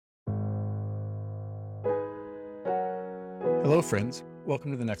Hello, friends.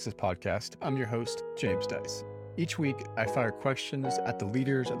 Welcome to the Nexus Podcast. I'm your host, James Dice. Each week, I fire questions at the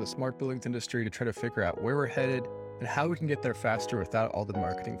leaders of the smart buildings industry to try to figure out where we're headed and how we can get there faster without all the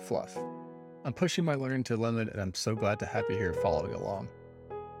marketing fluff. I'm pushing my learning to the limit, and I'm so glad to have you here following along.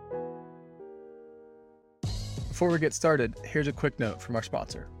 Before we get started, here's a quick note from our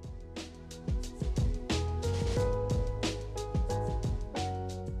sponsor.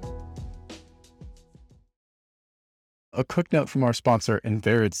 A quick note from our sponsor,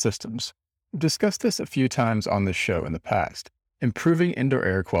 Invarid Systems. We've discussed this a few times on this show in the past. Improving indoor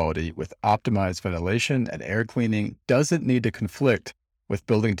air quality with optimized ventilation and air cleaning doesn't need to conflict with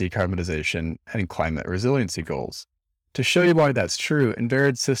building decarbonization and climate resiliency goals. To show you why that's true,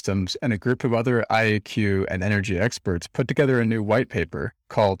 Invarid Systems and a group of other IAQ and energy experts put together a new white paper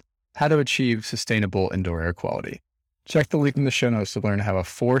called How to Achieve Sustainable Indoor Air Quality. Check the link in the show notes to learn how a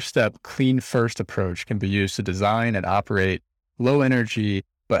 4-step clean first approach can be used to design and operate low energy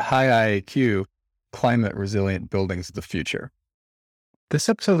but high IAQ climate resilient buildings of the future. This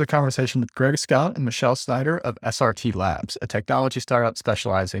episode is a conversation with Greg Scott and Michelle Snyder of SRT Labs, a technology startup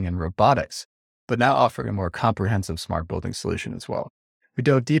specializing in robotics, but now offering a more comprehensive smart building solution as well. We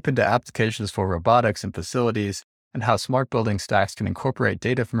dove deep into applications for robotics in facilities and how smart building stacks can incorporate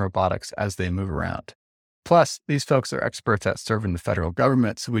data from robotics as they move around. Plus, these folks are experts at serving the federal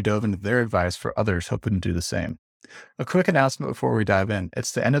government, so we dove into their advice for others hoping to do the same. A quick announcement before we dive in.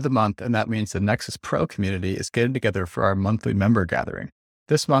 It's the end of the month, and that means the Nexus Pro community is getting together for our monthly member gathering.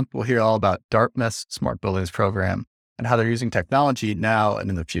 This month, we'll hear all about Dartmouth's Smart Buildings program and how they're using technology now and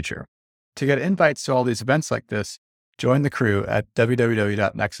in the future. To get invites to all these events like this, join the crew at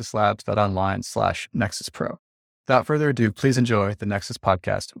www.nexuslabs.online/NexusPro. Without further ado, please enjoy the Nexus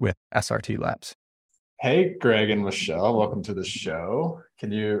Podcast with SRT Labs. Hey, Greg and Michelle, welcome to the show.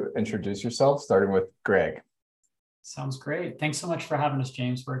 Can you introduce yourself, starting with Greg? Sounds great. Thanks so much for having us,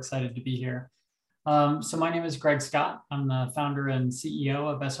 James. We're excited to be here. So my name is Greg Scott. I'm the founder and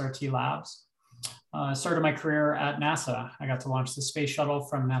CEO of SRT Labs. I started my career at NASA. I got to launch the space shuttle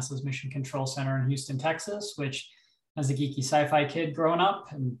from NASA's Mission Control Center in Houston, Texas, which as a geeky sci-fi kid growing up,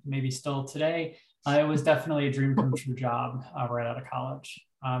 and maybe still today, it was definitely a dream come true job right out of college.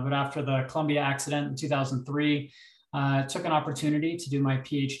 But after the Columbia accident in 2003, I took an opportunity to do my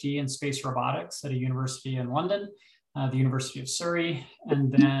PhD in space robotics at a university in London, the University of Surrey,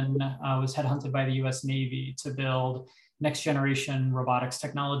 and then was headhunted by the US Navy to build next generation robotics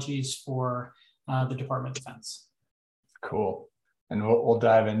technologies for the Department of Defense. Cool. And we'll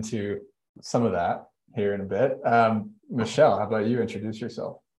dive into some of that here in a bit. Michelle, how about you introduce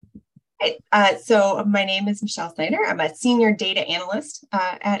yourself? So my name is Michelle Snyder. I'm a senior data analyst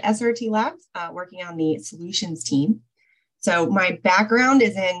at SRT Labs, working on the solutions team. So my background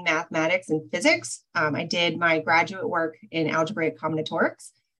is in mathematics and physics. I did my graduate work in algebraic combinatorics,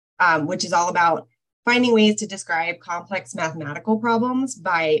 which is all about finding ways to describe complex mathematical problems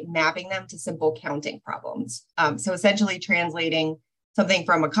by mapping them to simple counting problems. So essentially translating something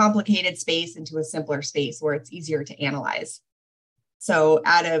from a complicated space into a simpler space where it's easier to analyze. So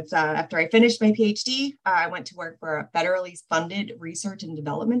after I finished my PhD, I went to work for a federally funded research and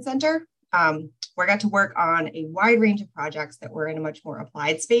development center, where I got to work on a wide range of projects that were in a much more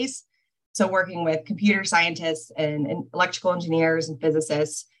applied space. So working with computer scientists and electrical engineers and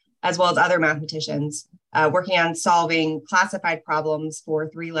physicists, as well as other mathematicians, working on solving classified problems for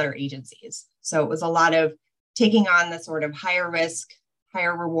 3-letter agencies. So it was a lot of taking on the sort of higher risk,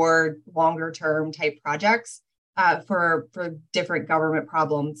 higher reward, longer term type projects for different government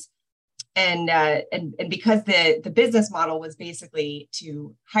problems. And because the business model was basically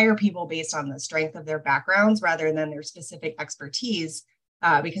to hire people based on the strength of their backgrounds rather than their specific expertise,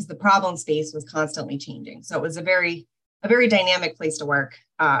 because the problem space was constantly changing. So it was a very dynamic place to work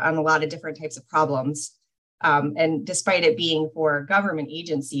on a lot of different types of problems. And despite it being for government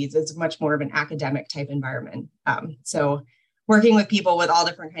agencies, it's much more of an academic type environment. So working with people with all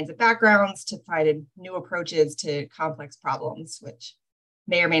different kinds of backgrounds to find new approaches to complex problems, which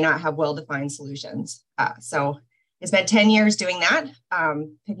may or may not have well-defined solutions. So I spent 10 years doing that,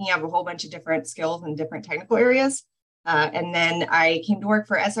 picking up a whole bunch of different skills in different technical areas. And then I came to work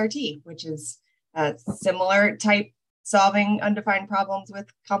for SRT, which is a similar type solving undefined problems with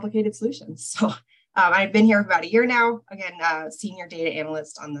complicated solutions. So I've been here for about a year now, again, senior data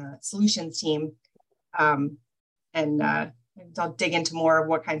analyst on the solutions team. And I'll dig into more of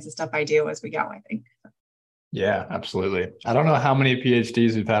what kinds of stuff I do as we go, I think. Yeah, absolutely. I don't know how many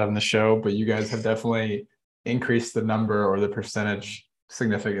PhDs we've had on the show, but you guys have definitely increased the number or the percentage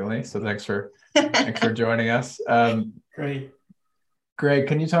significantly. So thanks for joining us. Great. Greg,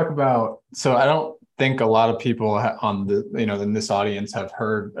 can you talk about, so I don't think a lot of people on the, in this audience have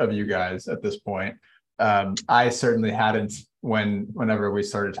heard of you guys at this point. I certainly hadn't whenever we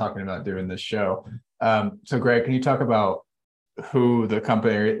started talking about doing this show. So Greg, can you talk about what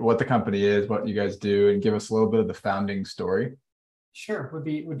the company is, what you guys do, and give us a little bit of the founding story? Sure, would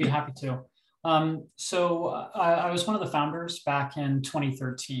be happy to. So I was one of the founders back in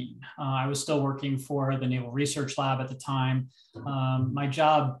 2013. I was still working for the Naval Research Lab at the time. My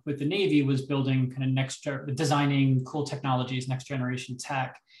job with the Navy was building kind of designing cool technologies, next generation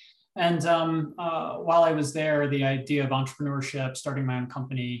tech. And while I was there, the idea of entrepreneurship, starting my own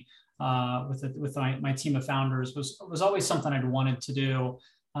company with my team of founders was always something I'd wanted to do.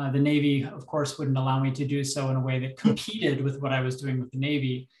 The Navy, of course, wouldn't allow me to do so in a way that competed with what I was doing with the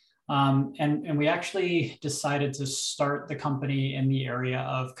Navy. And we actually decided to start the company in the area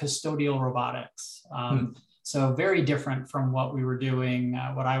of custodial robotics. So very different from what we were doing,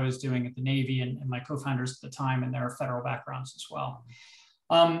 what I was doing at the Navy and my co-founders at the time, and their federal backgrounds as well.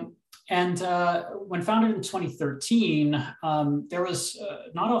 When founded in 2013, there was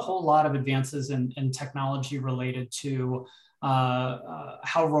not a whole lot of advances in technology related to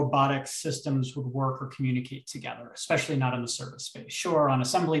how robotic systems would work or communicate together, especially not in the service space. Sure, on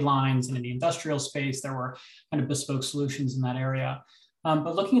assembly lines and in the industrial space, there were kind of bespoke solutions in that area.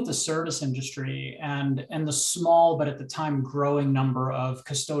 But looking at the service industry and the small, but at the time growing number of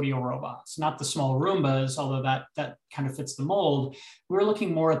custodial robots, not the small Roombas, although that kind of fits the mold, we were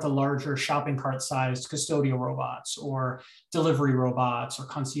looking more at the larger shopping cart sized custodial robots or delivery robots or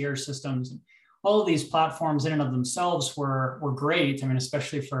concierge systems. All of these platforms in and of themselves were great. I mean,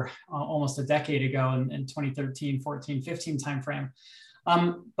 especially for almost a decade ago in 2013, 14, 15 timeframe.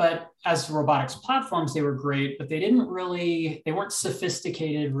 But as robotics platforms, they were great, but they weren't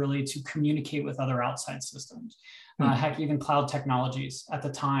sophisticated really to communicate with other outside systems. Heck, even cloud technologies at the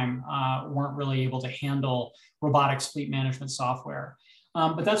time weren't really able to handle robotics fleet management software.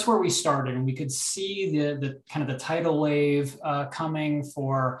 But that's where we started, and we could see the kind of the tidal wave coming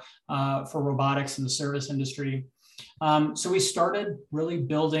for robotics in the service industry. So we started really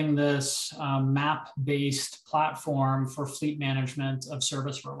building this map-based platform for fleet management of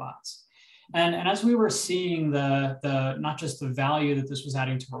service robots. And as we were seeing the not just the value that this was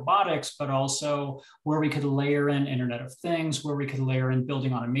adding to robotics, but also where we could layer in Internet of Things, where we could layer in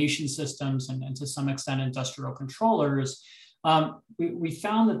building automation systems and to some extent industrial controllers, we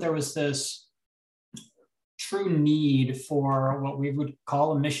found that there was this true need for what we would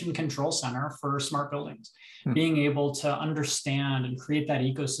call a mission control center for smart buildings, being able to understand and create that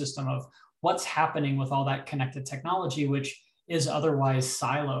ecosystem of what's happening with all that connected technology, which is otherwise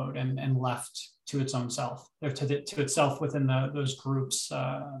siloed and left to its own self, or to itself within those groups,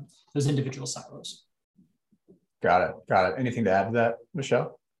 those individual silos. Got it. Anything to add to that,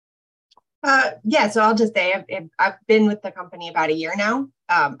 Michelle? Yeah, so I'll just say I've been with the company about a year now.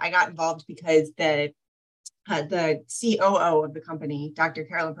 I got involved because the COO of the company, Dr.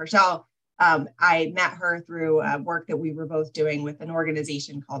 Carolyn Purcell, I met her through work that we were both doing with an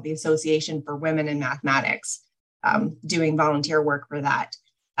organization called the Association for Women in Mathematics, doing volunteer work for that.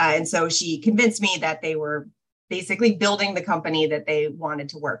 And so she convinced me that they were basically building the company that they wanted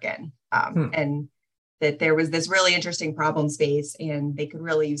to work in. And that there was this really interesting problem space, and they could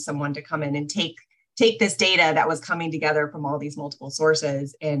really use someone to come in and take this data that was coming together from all these multiple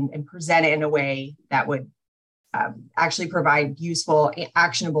sources and present it in a way that would actually provide useful,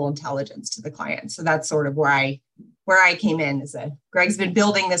 actionable intelligence to the client. So that's sort of where I came in. Greg's been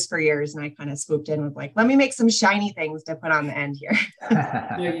building this for years, and I kind of swooped in with like, let me make some shiny things to put on the end here.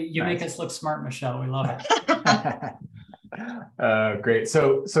 You make us look smart, Michelle. We love it. Great.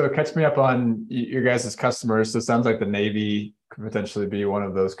 So catch me up on your guys' customers. So it sounds like the Navy could potentially be one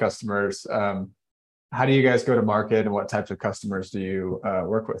of those customers. How do you guys go to market, and what types of customers do you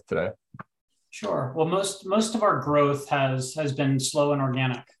work with today? Sure. Well, most of our growth has been slow and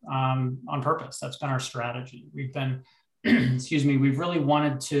organic on purpose. That's been our strategy. We've been, we've really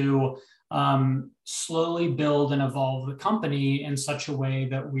wanted to slowly build and evolve the company in such a way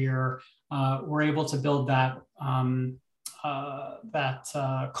that we're able to build that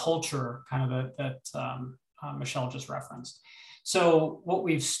culture, kind of that Michelle just referenced. So what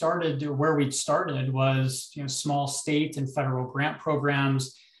we've started, or where we'd started, was small state and federal grant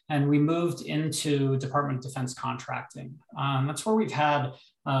programs, and we moved into Department of Defense contracting. That's where we've had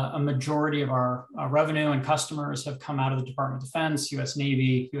a majority of our revenue and customers have come out of the Department of Defense, U.S.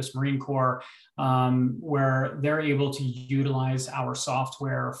 Navy, U.S. Marine Corps, where they're able to utilize our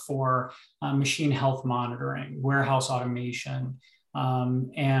software for machine health monitoring, warehouse automation,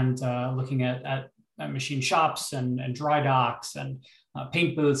 and looking at machine shops and dry docks and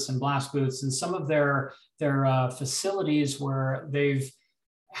paint booths and blast booths, and some of their facilities where they've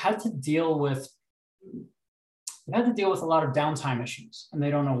had to deal with a lot of downtime issues, and they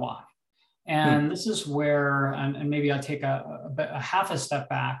don't know why. And this is where, and maybe I take a half a step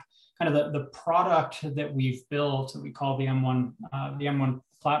back, kind of the product that we've built that we call the M1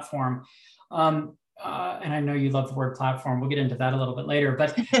 platform. And I know you love the word platform. We'll get into that a little bit later.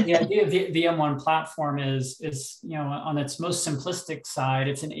 But the idea of the M1 platform is on its most simplistic side,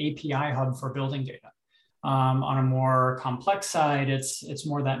 it's an API hub for building data. On a more complex side, it's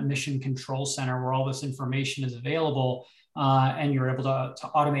more that mission control center where all this information is available, and you're able to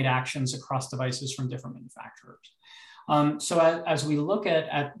automate actions across devices from different manufacturers. So as we look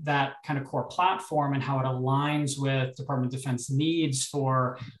at that kind of core platform and how it aligns with Department of Defense needs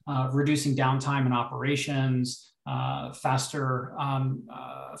for reducing downtime in operations, faster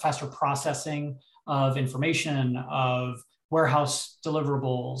processing of information, of warehouse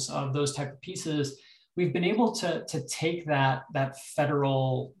deliverables, of those type of pieces, we've been able to take that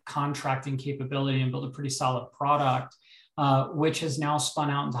federal contracting capability and build a pretty solid product, which has now spun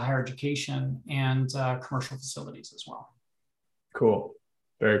out into higher education and commercial facilities as well. Cool.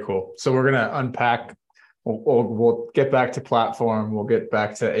 Very cool. So we're going to unpack, we'll get back to platform. We'll get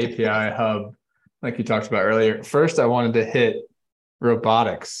back to API hub, like you talked about earlier. First, I wanted to hit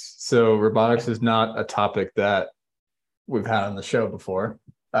robotics. So robotics is not a topic that we've had on the show before.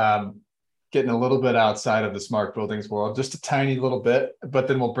 Getting a little bit outside of the smart buildings world, just a tiny little bit, but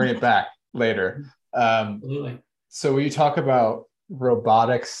then we'll bring it back later. Absolutely. So when you talk about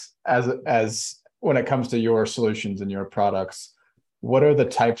robotics as when it comes to your solutions and your products, what are the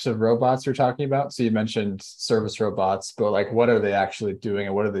types of robots you're talking about? So you mentioned service robots, but like what are they actually doing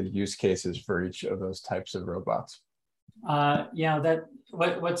and what are the use cases for each of those types of robots?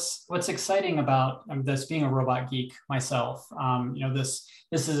 What's exciting about this, being a robot geek myself,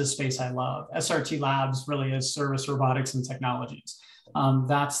 this is a space I love. SRT Labs really is service robotics and technologies.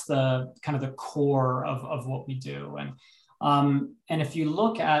 That's the kind of the core of what we do. And if you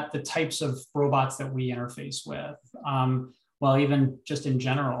look at the types of robots that we interface with, well, even just in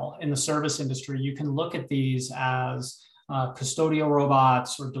general, in the service industry, you can look at these as custodial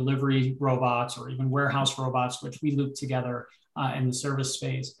robots or delivery robots or even warehouse robots, which we loop together in the service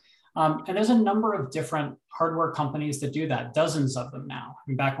space. And there's a number of different hardware companies that do that, dozens of them now. I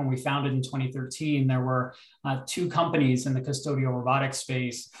mean, back when we founded in 2013, there were 2 companies in the custodial robotics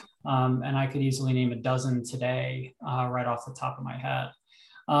space, and I could easily name a dozen today right off the top of my head.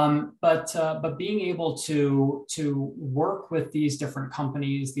 But being able to work with these different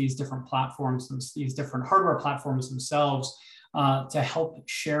companies, these different platforms, these different hardware platforms themselves to help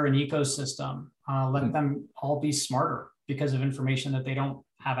share an ecosystem, let them all be smarter because of information that they don't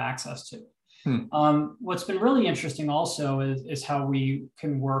have access to. What's been really interesting also is how we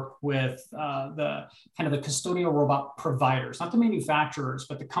can work with the kind of the custodial robot providers, not the manufacturers,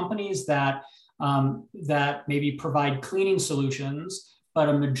 but the companies that maybe provide cleaning solutions, but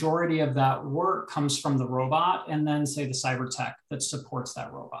a majority of that work comes from the robot and then say the cyber tech that supports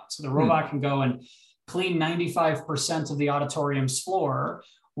that robot. So the robot can go and clean 95% of the auditorium's floor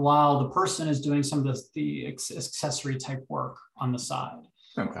while the person is doing some of the accessory type work on the side.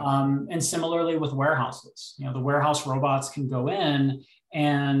 Okay. And similarly with warehouses, the warehouse robots can go in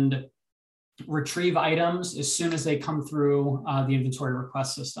and retrieve items as soon as they come through the inventory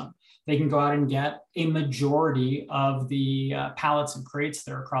request system. They can go out and get a majority of the pallets and crates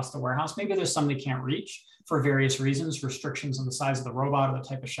that are across the warehouse. Maybe there's some they can't reach for various reasons, restrictions on the size of the robot or the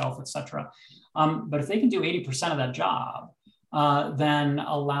type of shelf, et cetera. But if they can do 80% of that job, then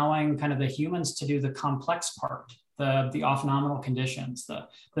allowing kind of the humans to do the complex part, the off-nominal conditions,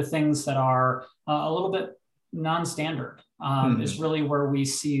 the things that are a little bit non-standard is really where we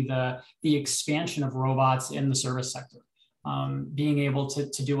see the expansion of robots in the service sector. Being able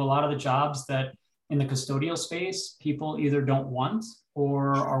to do a lot of the jobs that in the custodial space, people either don't want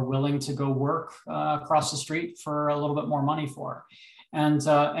or are willing to go work across the street for a little bit more money for,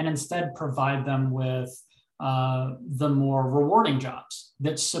 and instead provide them with the more rewarding jobs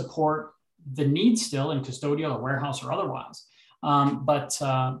that support the need still in custodial or warehouse or otherwise,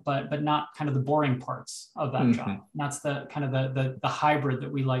 but not kind of the boring parts of that job. And that's the kind of the hybrid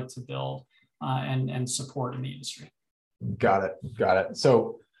that we like to build and support in the industry. Got it.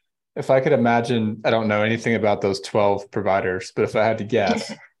 So if I could imagine, I don't know anything about those 12 providers, but if I had to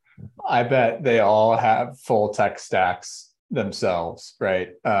guess, I bet they all have full tech stacks themselves, right?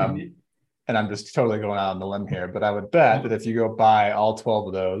 And I'm just totally going out on the limb here, but I would bet that if you go buy all 12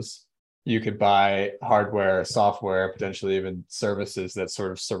 of those, you could buy hardware, software, potentially even services that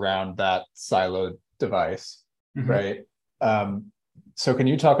sort of surround that siloed device, right? So can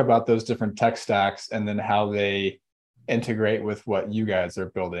you talk about those different tech stacks and then how they integrate with what you guys are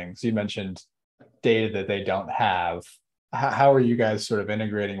building? So you mentioned data that they don't have. How are you guys sort of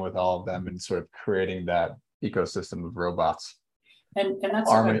integrating with all of them and sort of creating that ecosystem of robots? And that's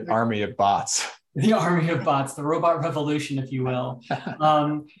Army of bots. The army of bots, the robot revolution, if you will.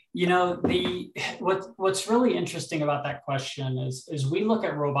 What's really interesting about that question is we look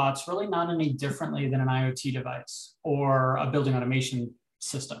at robots really not any differently than an IoT device or a building automation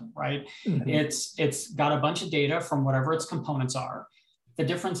system, right? Mm-hmm. It's got a bunch of data from whatever its components are. The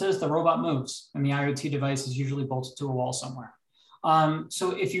difference is the robot moves and the IoT device is usually bolted to a wall somewhere.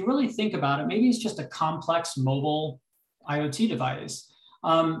 So if you really think about it, maybe it's just a complex mobile IoT device.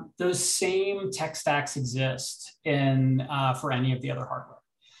 Those same tech stacks exist for any of the other hardware.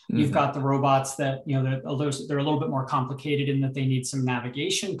 Mm-hmm. You've got the robots that, they're a little bit more complicated in that they need some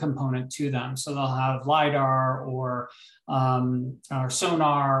navigation component to them. So they'll have LiDAR or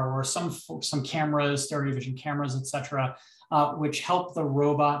sonar or some cameras, stereo vision cameras, et cetera, which help the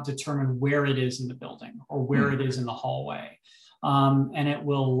robot determine where it is in the building or where it is in the hallway. And it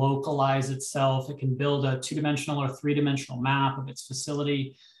will localize itself. It can build a 2-dimensional or 3-dimensional map of its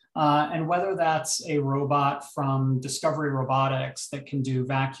facility. And whether that's a robot from Discovery Robotics that can do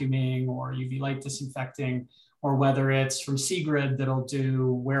vacuuming or UV light disinfecting, or whether it's from Seegrid that'll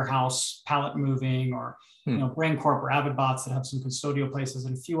do warehouse pallet moving, or BrainCorp or AvidBots that have some custodial places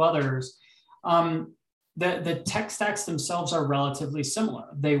and a few others, the tech stacks themselves are relatively similar.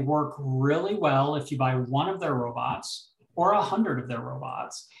 They work really well if you buy one of their robots or 100 of their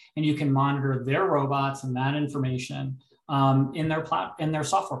robots, and you can monitor their robots and that information in their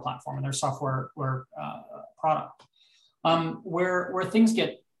software platform, in their software product. Where things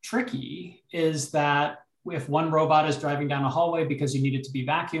get tricky is that if one robot is driving down a hallway because you need it to be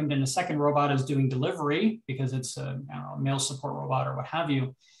vacuumed, and a second robot is doing delivery because it's a mail support robot or what have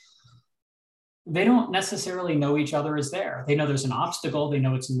you, they don't necessarily know each other is there. They know there's an obstacle. They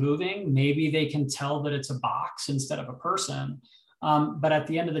know it's moving. Maybe they can tell that it's a box instead of a person. But at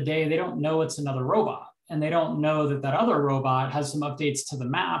the end of the day, they don't know it's another robot. And they don't know that other robot has some updates to the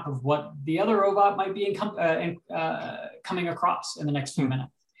map of what the other robot might be coming across in the next few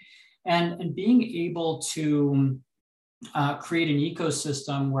minutes. And being able to create an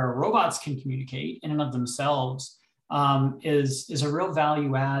ecosystem where robots can communicate in and of themselves is a real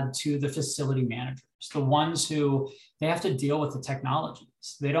value add to the facility managers, the ones who they have to deal with the technologies.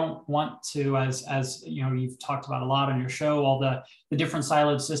 They don't want to, as you've talked about a lot on your show, all the different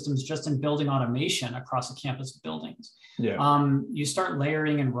siloed systems just in building automation across a campus of buildings. Yeah. You start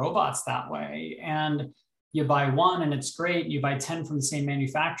layering in robots that way, and you buy one and it's great. You buy 10 from the same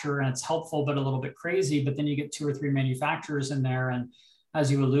manufacturer and it's helpful, but a little bit crazy. But then you get 2 or 3 manufacturers in there, and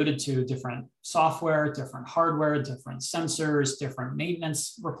as you alluded to, different software, different hardware, different sensors, different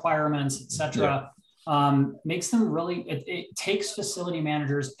maintenance requirements, et cetera, makes them really, it takes facility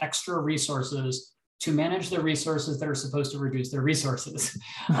managers extra resources to manage the resources that are supposed to reduce their resources.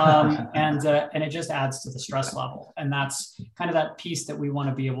 And it just adds to the stress level. And that's kind of that piece that we want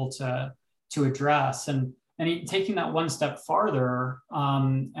to be able to address. And taking that one step farther,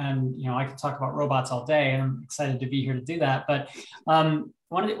 and I could talk about robots all day, and I'm excited to be here to do that. But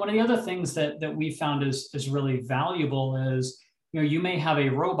one of the other things that we found is really valuable is, you may have a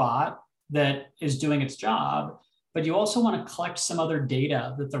robot that is doing its job, but you also want to collect some other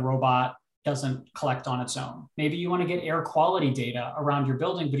data that the robot doesn't collect on its own. Maybe you want to get air quality data around your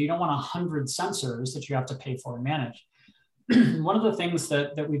building, but you don't want 100 sensors that you have to pay for and manage. One of the things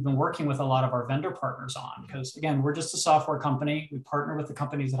that we've been working with a lot of our vendor partners on, because again, we're just a software company, we partner with the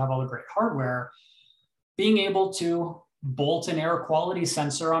companies that have all the great hardware, being able to bolt an air quality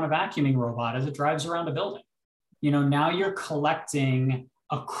sensor on a vacuuming robot as it drives around a building. Now you're collecting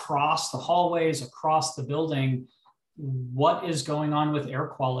across the hallways, across the building, what is going on with air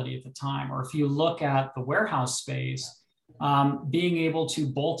quality at the time. Or if you look at the warehouse space, being able to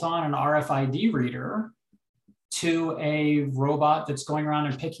bolt on an RFID reader to a robot that's going around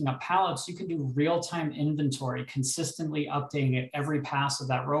and picking up pallets, you can do real-time inventory, consistently updating it every pass of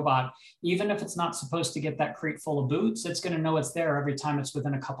that robot. Even if it's not supposed to get that crate full of boots, it's going to know it's there every time it's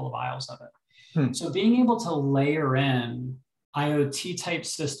within a couple of aisles of it. So being able to layer in IoT type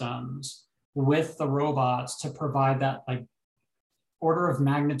systems with the robots to provide that like order of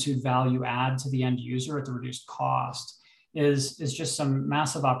magnitude value add to the end user at the reduced cost is just some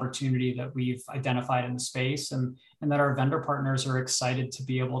massive opportunity that we've identified in the space, and that our vendor partners are excited to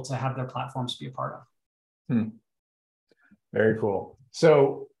be able to have their platforms be a part of. Very cool.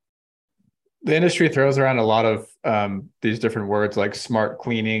 So the industry throws around a lot of these different words like smart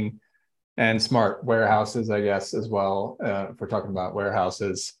cleaning, and smart warehouses, I guess, as well. If we're talking about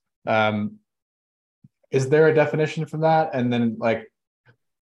warehouses, is there a definition for that? And then, like,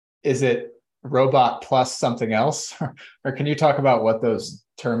 is it robot plus something else, or can you talk about what those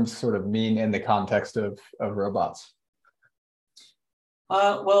terms sort of mean in the context of robots?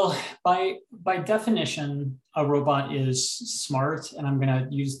 Well, by definition, a robot is smart, and I'm going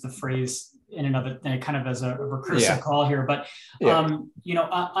to use the phrase in and of it kind of as a recursive call here. But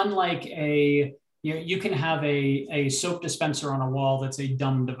unlike you can have a soap dispenser on a wall that's a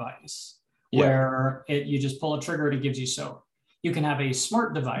dumb device where you just pull a trigger and it gives you soap. You can have a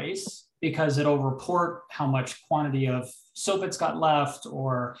smart device because it'll report how much quantity of soap it's got left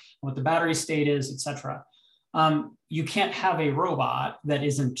or what the battery state is, etc. You can't have a robot that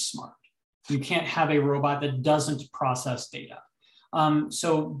isn't smart. You can't have a robot that doesn't process data.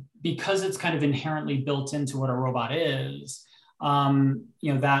 So because it's kind of inherently built into what a robot is,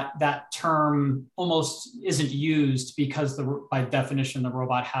 that term almost isn't used because by definition, the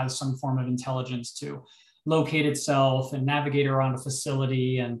robot has some form of intelligence to locate itself and navigate around a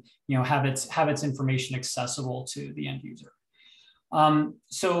facility and have its information accessible to the end user.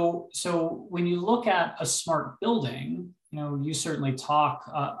 So when you look at a smart building, you certainly talk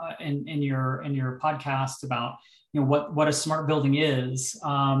in your podcast about what a smart building is,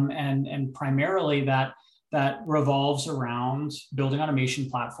 and primarily that revolves around building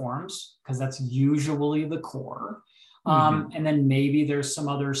automation platforms, because that's usually the core. And then maybe there's some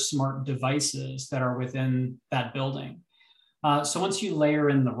other smart devices that are within that building. So once you layer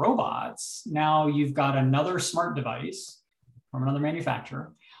in the robots, now you've got another smart device from another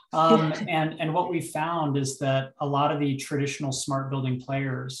manufacturer. And what we found is that a lot of the traditional smart building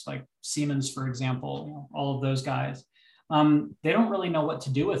players, like Siemens, for example, all of those guys, they don't really know what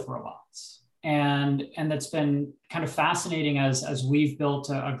to do with robots. And that's been kind of fascinating as we've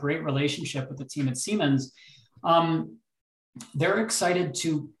built a great relationship with the team at Siemens. They're excited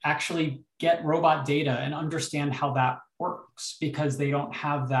to actually get robot data and understand how that works, because they don't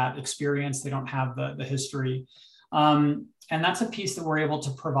have that experience. They don't have the history. And that's a piece that we're able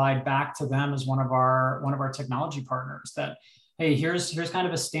to provide back to them as one of our technology partners, that, hey, here's kind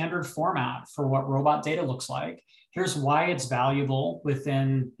of a standard format for what robot data looks like. Here's why it's valuable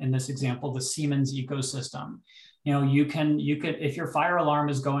within, in this example, the Siemens ecosystem. You could, if your fire alarm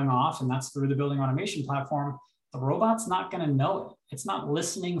is going off and that's through the building automation platform, the robot's not going to know it. It's not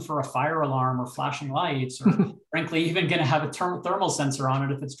listening for a fire alarm or flashing lights, or frankly, even going to have a thermal sensor on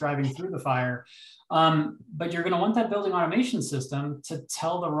it if it's driving through the fire. But you're going to want that building automation system to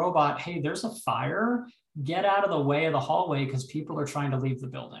tell the robot, hey, there's a fire, get out of the way of the hallway because people are trying to leave the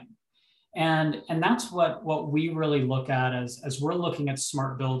building. And that's what we really look at as we're looking at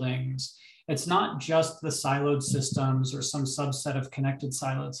smart buildings. It's not just the siloed systems or some subset of connected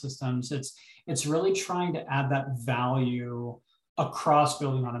siloed systems. It's really trying to add that value across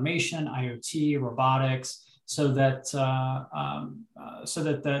building automation, IoT, robotics, so that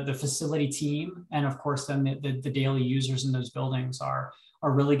the facility team, and of course then the daily users in those buildings are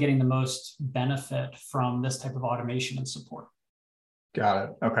really getting the most benefit from this type of automation and support. Got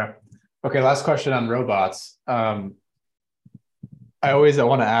it. Okay. Last question on robots. I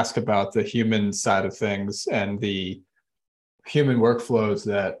want to ask about the human side of things and the human workflows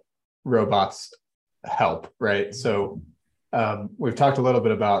that robots help, right? So we've talked a little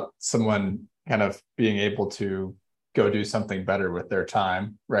bit about someone kind of being able to go do something better with their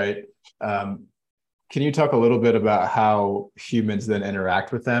time, right? Can you talk a little bit about how humans then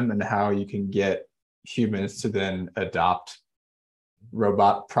interact with them and how you can get humans to then adopt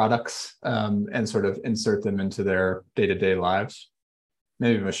robot products and sort of insert them into their day-to-day lives?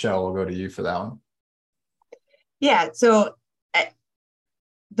 Maybe Michelle will go to you for that one. Yeah, so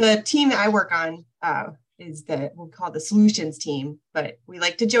the team that I work on is we'll call it the solutions team, but we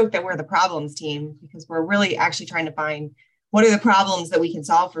like to joke that we're the problems team, because we're really actually trying to find what are the problems that we can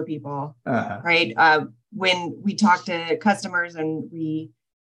solve for people, right? When we talk to customers and we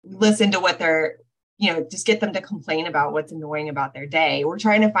listen to what they're, just get them to complain about what's annoying about their day, we're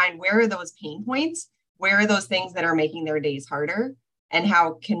trying to find where are those pain points, where are those things that are making their days harder, and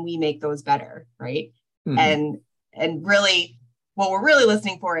how can we make those better, right? And really, what we're really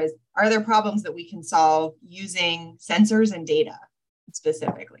listening for is, are there problems that we can solve using sensors and data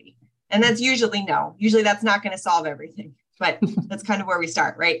specifically? And that's usually no. Usually that's not going to solve everything, but that's kind of where we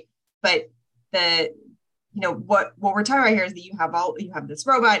start, right? But what we're talking about here is that you have this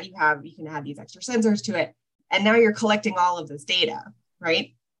robot, you can add these extra sensors to it, and now you're collecting all of this data,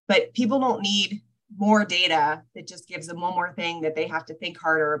 right? But people don't need more data that just gives them one more thing that they have to think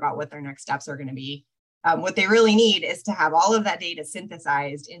harder about what their next steps are going to be. What they really need is to have all of that data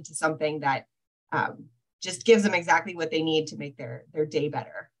synthesized into something that just gives them exactly what they need to make their day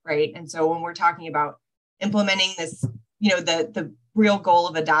better, right? And so when we're talking about implementing this, the real goal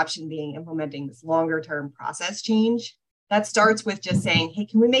of adoption being implementing this longer term process change, that starts with just saying, hey,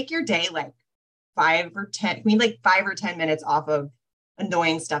 can we make your day like 5 or 10 minutes off of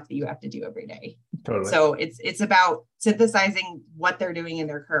annoying stuff that you have to do every day? Totally. So it's about synthesizing what they're doing in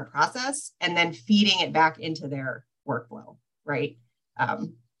their current process and then feeding it back into their workflow, right?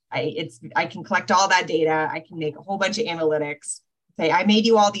 I can collect all that data. I can make a whole bunch of analytics. Say, I made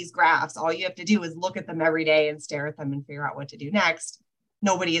you all these graphs. All you have to do is look at them every day and stare at them and figure out what to do next.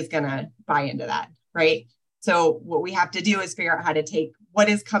 Nobody is going to buy into that, right? So what we have to do is figure out how to take what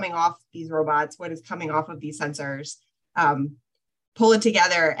is coming off these robots, what is coming off of these sensors, pull it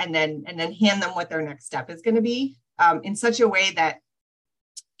together, and then hand them what their next step is going to be in such a way that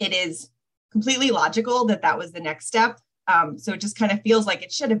it is completely logical that was the next step. So it just kind of feels like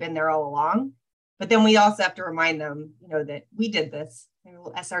it should have been there all along. But then we also have to remind them, that we did this, a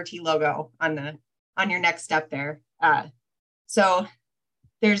little SRT logo on your next step there. So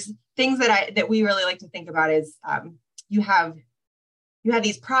there's things that we really like to think about is you have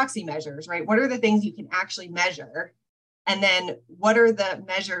these proxy measures, right? What are the things you can actually measure? And then what are the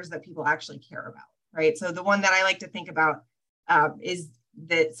measures that people actually care about, right? So the one that I like to think about is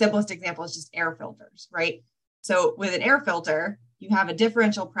the simplest example is just air filters, right? So with an air filter, you have a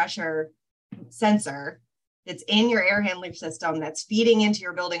differential pressure sensor that's in your air handling system that's feeding into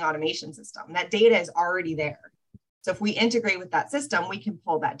your building automation system. That data is already there. So if we integrate with that system, we can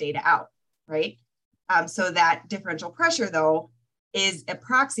pull that data out, right? So that differential pressure, though, is a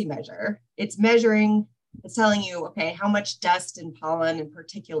proxy measure. It's telling you, okay, how much dust and pollen and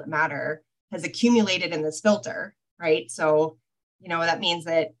particulate matter has accumulated in this filter, right? So, that means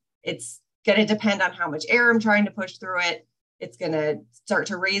that it's going to depend on how much air I'm trying to push through it. It's going to start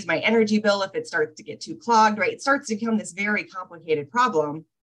to raise my energy bill if it starts to get too clogged, right? It starts to become this very complicated problem.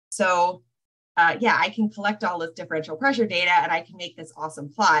 So I can collect all this differential pressure data and I can make this awesome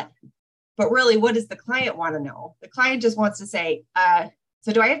plot. But really, what does the client want to know? The client just wants to say,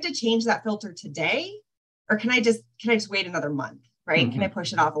 so do I have to change that filter today? Or can I just wait another month, right? Mm-hmm. Can I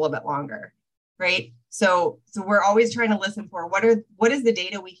push it off a little bit longer, right? So we're always trying to listen for what is the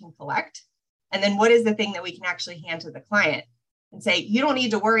data we can collect? And then what is the thing that we can actually hand to the client and say, you don't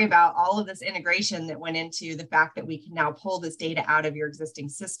need to worry about all of this integration that went into the fact that we can now pull this data out of your existing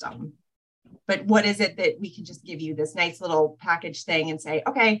system. But what is it that we can just give you this nice little package thing and say,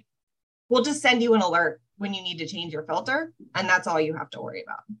 okay, we'll just send you an alert when you need to change your filter. And that's all you have to worry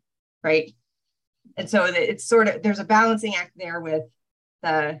about, right? And so it's there's a balancing act there with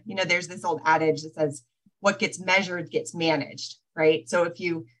there's this old adage that says, what gets measured gets managed, right? So if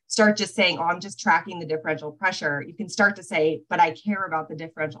you start just saying, oh, I'm just tracking the differential pressure, you can start to say, but I care about the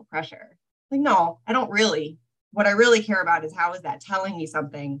differential pressure. Like, no, I don't really. What I really care about is how is that telling me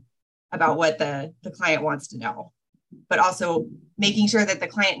something about what the client wants to know, but also making sure that the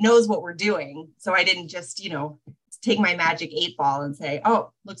client knows what we're doing. So I didn't just, take my magic 8-ball and say,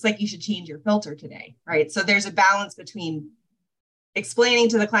 oh, looks like you should change your filter today, right? So there's a balance between explaining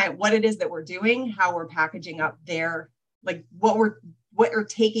to the client what it is that we're doing, how we're packaging up what we're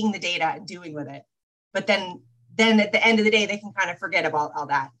taking the data and doing with it. But then at the end of the day, they can kind of forget about all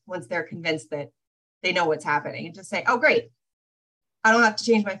that once they're convinced that they know what's happening and just say, oh, great. I don't have to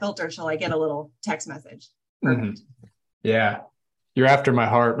change my filter till I get a little text message. Perfect. Mm-hmm. Yeah. You're after my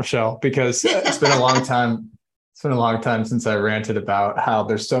heart, Michelle, because it's been a long time. It's been a long time since I ranted about how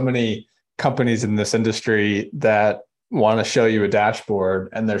there's so many companies in this industry that want to show you a dashboard,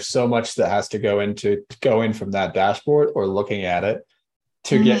 and there's so much that has to go in from that dashboard or looking at it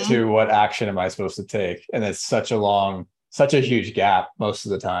to mm-hmm. get to what action am I supposed to take. And it's such a huge gap most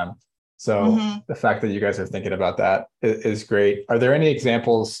of the time. So mm-hmm. the fact that you guys are thinking about that is great. Are there any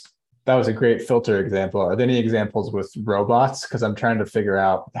examples? That was a great filter example. Are there any examples with robots? Because I'm trying to figure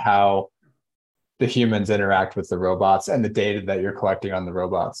out how the humans interact with the robots and the data that you're collecting on the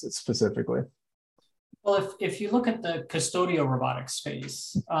robots specifically. Well, if you look at the custodial robotics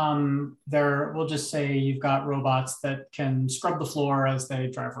space, we'll just say you've got robots that can scrub the floor as they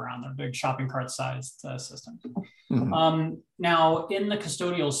drive around. They're big shopping cart sized systems. Mm-hmm. Now, in the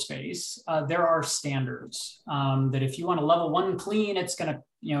custodial space, there are standards that if you want a level 1 clean, it's going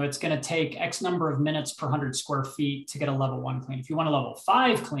to take X number of minutes per 100 square feet to get a level 1 clean. If you want a level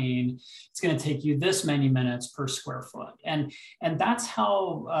 5 clean, it's going to take you this many minutes per square foot. And that's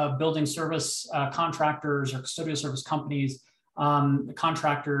how building service contractors or custodial service companies,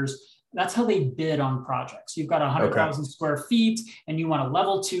 contractors, that's how they bid on projects. You've got 100,000 square feet and you want a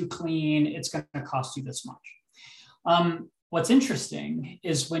level 2 clean, it's going to cost you this much. What's interesting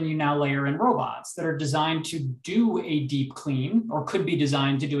is when you now layer in robots that are designed to do a deep clean, or could be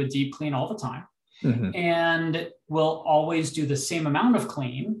designed to do a deep clean all the time, and will always do the same amount of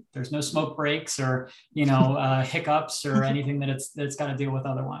clean. There's no smoke breaks or hiccups or anything that it's got to deal with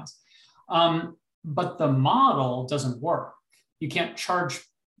otherwise. But the model doesn't work. You can't charge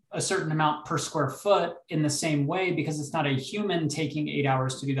a certain amount per square foot in the same way because it's not a human taking 8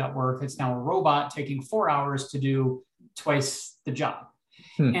 hours to do that work. It's now a robot taking 4 hours to do twice the job.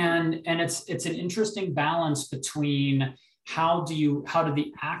 And it's an interesting balance between how do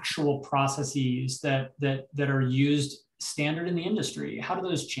the actual processes that are used standard in the industry, how do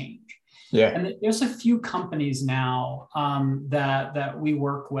those change? Yeah. And there's a few companies now that we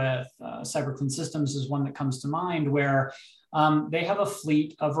work with. CyberClean Systems is one that comes to mind, where they have a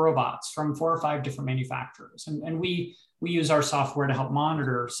fleet of robots from 4 or 5 different manufacturers. And we use our software to help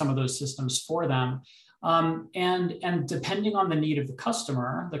monitor some of those systems for them. And depending on the need of the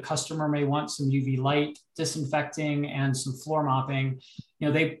customer may want some UV light disinfecting and some floor mopping.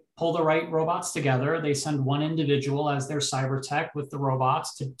 They pull the right robots together. They send one individual as their cyber tech with the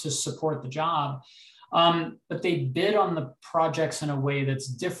robots to support the job. But they bid on the projects in a way that's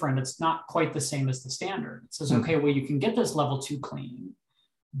different. It's not quite the same as the standard. It says, okay, well, you can get this level 2 clean,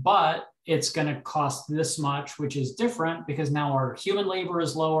 but it's going to cost this much, which is different because now our human labor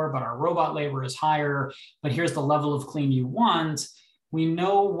is lower, but our robot labor is higher. But here's the level of clean you want. We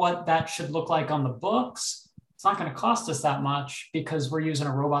know what that should look like on the books. It's not going to cost us that much because we're using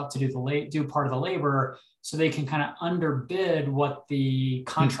a robot to do part of the labor, so they can kind of underbid what the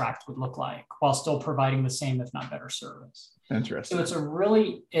contract would look like while still providing the same, if not better, service. Interesting.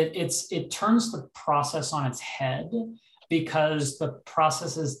 So it's it turns the process on its head, because the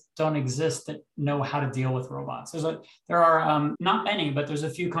processes don't exist that know how to deal with robots. There are not many, but there's a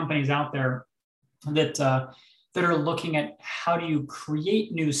few companies out there that are looking at how do you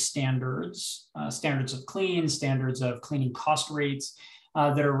create new standards, standards of clean, standards of cleaning cost rates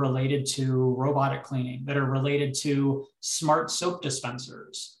that are related to robotic cleaning, that are related to smart soap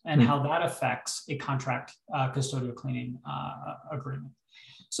dispensers and how that affects a contract custodial cleaning agreement.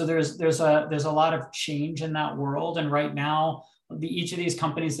 So there's a lot of change in that world. And right now, each of these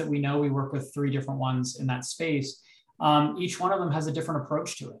companies that we know, we work with 3 different ones in that space. Each one of them has a different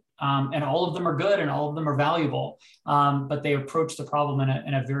approach to it. And all of them are good and all of them are valuable, but they approach the problem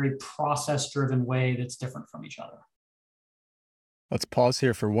in a very process-driven way that's different from each other. Let's pause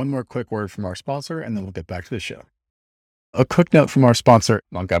here for one more quick word from our sponsor, and then we'll get back to the show. A quick note from our sponsor,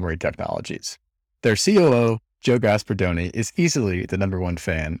 Montgomery Technologies. Their COO, Joe Gaspardoni, is easily the #1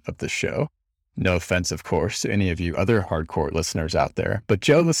 fan of the show. No offense, of course, to any of you other hardcore listeners out there, but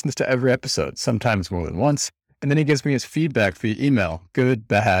Joe listens to every episode, sometimes more than once, and then he gives me his feedback via email, good,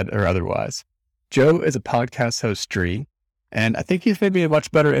 bad, or otherwise. Joe is a podcast host, and I think he's made me a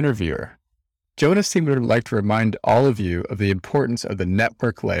much better interviewer. Joe and his team would like to remind all of you of the importance of the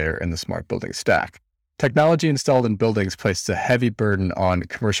network layer in the smart building stack. Technology installed in buildings places a heavy burden on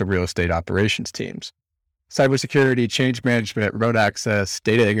commercial real estate operations teams. Cybersecurity, change management, remote access,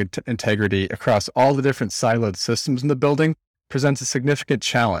 data integrity across all the different siloed systems in the building presents a significant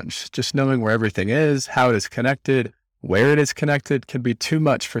challenge. Just knowing where everything is, how it is connected, where it is connected can be too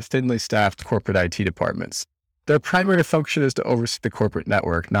much for thinly staffed corporate IT departments. Their primary function is to oversee the corporate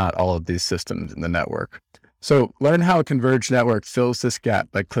network, not all of these systems in the network. So learn how a converged network fills this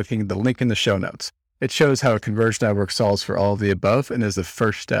gap by clicking the link in the show notes. It shows how a converged network solves for all of the above and is the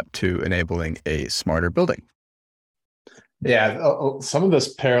first step to enabling a smarter building. Yeah, some of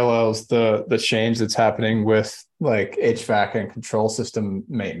this parallels the change that's happening with like HVAC and control system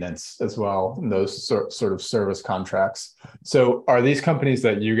maintenance as well, and those sort of service contracts. So are these companies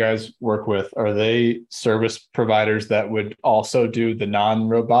that you guys work with, are they service providers that would also do the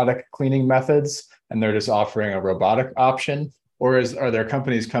non-robotic cleaning methods and they're just offering a robotic option? Or are there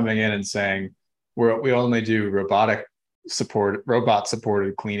companies coming in and saying, we only do robot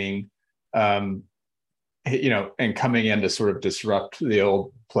supported cleaning, and coming in to sort of disrupt the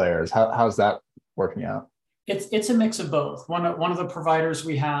old players? How's that working out? It's a mix of both. One of the providers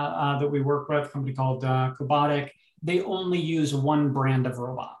we have that we work with, a company called Cobotic, they only use one brand of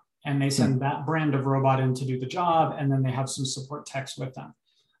robot, and they send that brand of robot in to do the job, and then they have some support techs with them.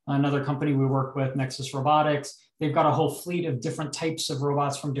 Another company we work with, Nexus Robotics, they've got a whole fleet of different types of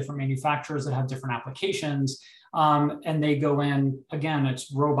robots from different manufacturers that have different applications. And they go in, again,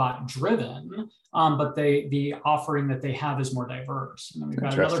 it's robot driven, but the offering that they have is more diverse. And then we've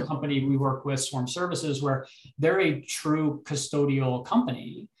got another company we work with, Swarm Services, where they're a true custodial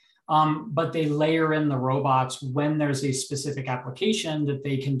company, but they layer in the robots when there's a specific application that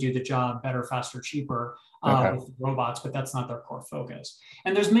they can do the job better, faster, cheaper with robots, but that's not their core focus.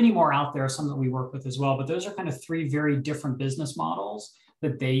 And there's many more out there, some that we work with as well, but those are kind of three very different business models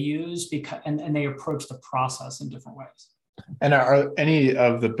that they use and they approach the process in different ways. And are any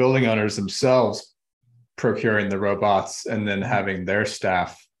of the building owners themselves procuring the robots and then having their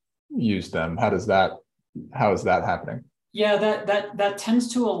staff use them? How is that happening? Yeah, that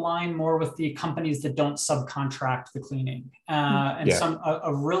tends to align more with the companies that don't subcontract the cleaning.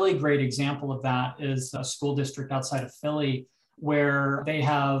 A really great example of that is a school district outside of Philly where they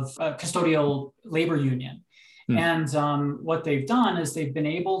have a custodial labor union. And what they've done is they've been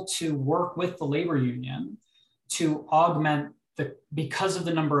able to work with the labor union to augment because of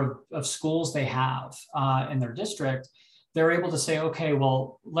the number of schools they have in their district. They're able to say, okay,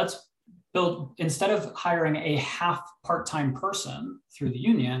 well, let's build, instead of hiring a half part-time person through the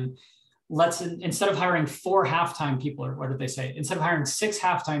union, instead of hiring 4 half-time people, or what did they say? Instead of hiring 6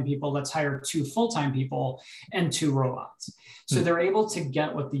 half-time people, let's hire 2 full-time people and 2 robots. So they're able to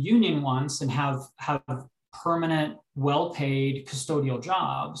get what the union wants and have permanent, well-paid custodial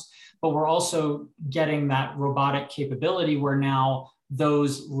jobs, but we're also getting that robotic capability where now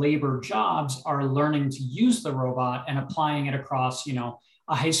those labor jobs are learning to use the robot and applying it across,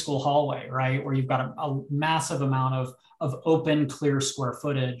 a high school hallway, right? Where you've got a massive amount of open, clear square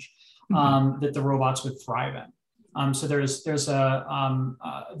footage that the robots would thrive in. So there's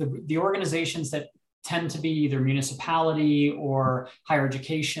the organizations that tend to be either municipality or higher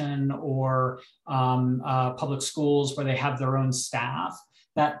education or public schools where they have their own staff.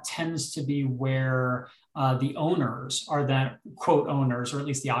 That tends to be where the owners are that quote owners, or at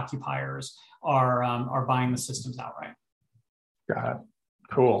least the occupiers are buying the systems outright. Got it.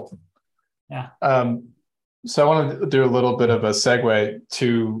 Cool. Yeah. So I want to do a little bit of a segue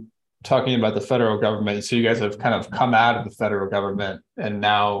to talking about the federal government. So you guys have kind of come out of the federal government and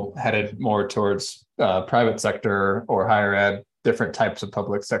now headed more towards private sector or higher ed, different types of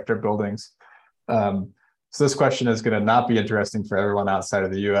public sector buildings. So this question is going to not be interesting for everyone outside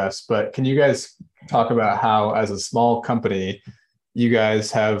of the US, but can you guys talk about how, as a small company, you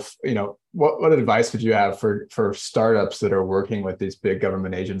guys have, what advice would you have for startups that are working with these big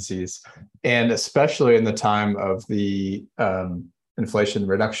government agencies, and especially in the time of the Inflation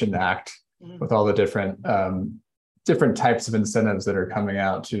Reduction Act, with all the different types of incentives that are coming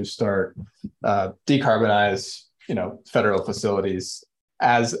out to start decarbonize, federal facilities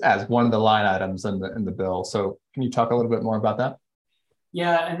as one of the line items in the bill. So can you talk a little bit more about that?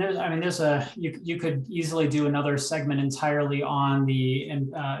 Yeah, and you could easily do another segment entirely on the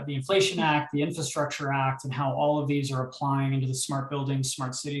Inflation Act, the Infrastructure Act, and how all of these are applying into the smart buildings,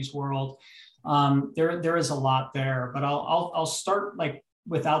 smart cities world. There is a lot there, but I'll start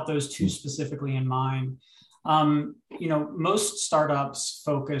without those two specifically in mind. Most startups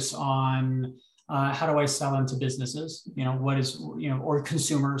focus on how do I sell into businesses, or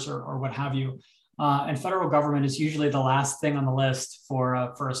consumers or what have you. And federal government is usually the last thing on the list for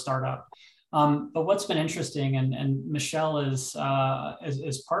a startup. But what's been interesting, and Michelle is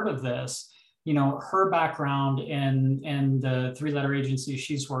part of this, her background in the 3-letter agencies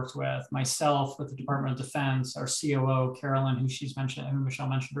she's worked with, myself with the Department of Defense, our COO, Carolyn, who Michelle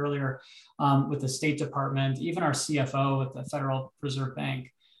mentioned earlier, with the State Department, even our CFO with the Federal Reserve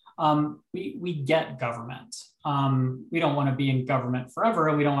Bank. We get government. We don't want to be in government forever,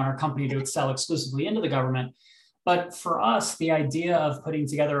 and we don't want our company to excel exclusively into the government. But for us, the idea of putting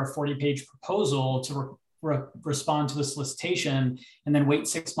together a 40-page proposal to respond to a solicitation and then wait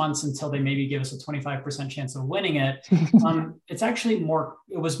 6 months until they maybe give us a 25% chance of winning it,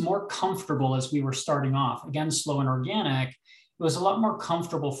 it was more comfortable as we were starting off. Again, slow and organic. It was a lot more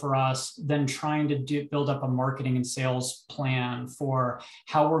comfortable for us than trying to build up a marketing and sales plan for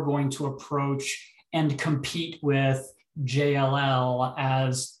how we're going to approach and compete with JLL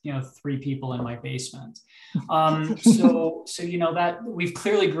as 3 people in my basement. So that we've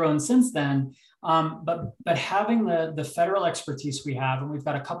clearly grown since then. But having the federal expertise we have, and we've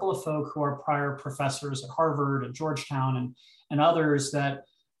got a couple of folk who are prior professors at Harvard and Georgetown and others that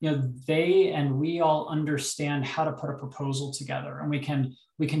they and we all understand how to put a proposal together, and we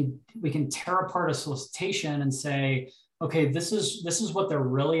can tear apart a solicitation and say, okay, this is what they're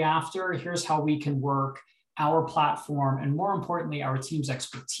really after. Here's how we can work our platform and, more importantly, our team's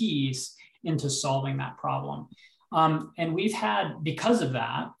expertise into solving that problem. And we've had, because of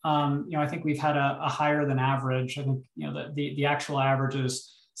that, I think we've had a higher than average. I think the actual average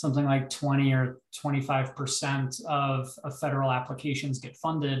is something like 20 or 25% of federal applications get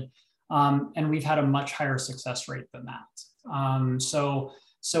funded. And we've had a much higher success rate than that. So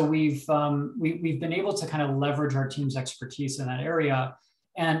So we've been able to kind of leverage our team's expertise in that area.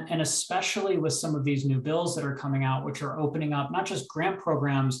 And especially with some of these new bills that are coming out, which are opening up not just grant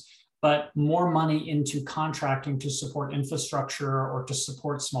programs, but more money into contracting to support infrastructure or to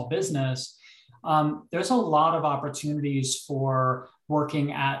support small business. There's a lot of opportunities for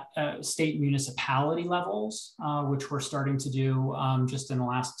working at state municipality levels, which we're starting to do just in the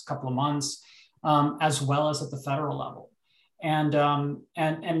last couple of months, as well as at the federal level. And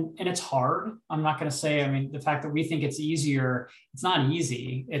it's hard. I'm not going to say, I mean, the fact that we think it's easier, it's not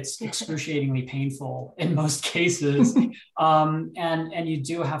easy. It's excruciatingly painful in most cases. And you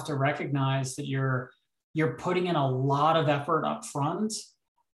do have to recognize that you're putting in a lot of effort up front,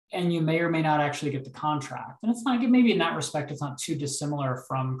 and you may or may not actually get the contract. And it's not, maybe in that respect, it's not too dissimilar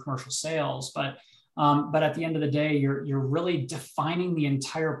from commercial sales, but at the end of the day, you're really defining the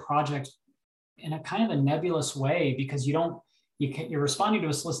entire project in a kind of a nebulous way, because you're responding to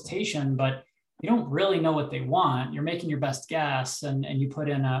a solicitation, but you don't really know what they want. You're making your best guess, and you put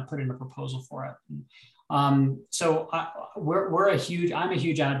in a proposal for it. So I'm a huge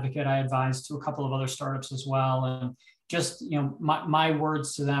advocate. I advise to a couple of other startups as well. And just, my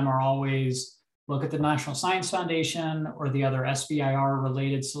words to them are always look at the National Science Foundation or the other SBIR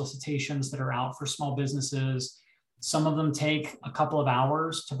related solicitations that are out for small businesses. Some of them take a couple of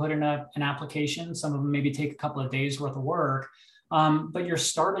hours to put in an application. Some of them maybe take a couple of days worth of work. But you're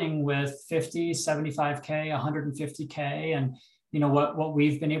starting with 50, 75K, 150K. And what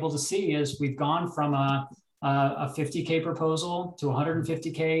we've been able to see is we've gone from a 50K proposal to a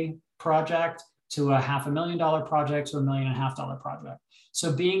 150K project to a $500,000 project to $1.5 million project.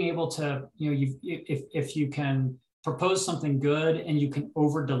 So being able to, if you can propose something good and you can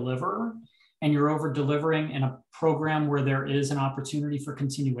over deliver, and you're over delivering in a program where there is an opportunity for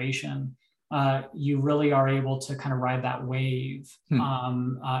continuation, you really are able to kind of ride that wave in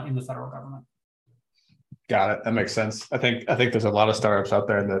the federal government. Got it. That makes sense. I think there's a lot of startups out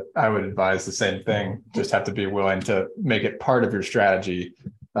there that I would advise the same thing. Just have to be willing to make it part of your strategy.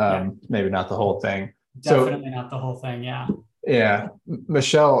 Maybe not the whole thing. Definitely not the whole thing. Yeah. Yeah.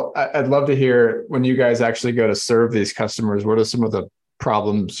 Michelle, I'd love to hear, when you guys actually go to serve these customers, what are some of the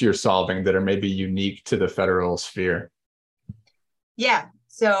problems you're solving that are maybe unique to the federal sphere? Yeah.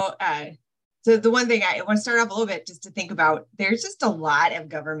 So the one thing I want to start off a little bit just to think about, there's just a lot of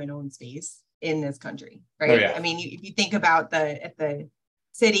government-owned space in this country, right? Oh, yeah. I mean, if you think about at the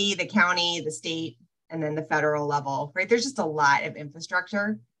city, the county, the state, and then the federal level, right? There's just a lot of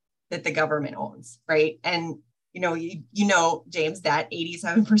infrastructure that the government owns, right? And James, that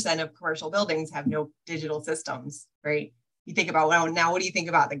 87% of commercial buildings have no digital systems, right? You think about, well, now what do you think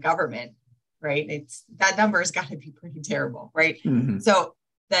about the government, right? That number has got to be pretty terrible, right? Mm-hmm. So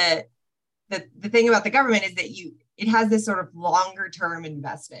the thing about the government is that it has this sort of longer term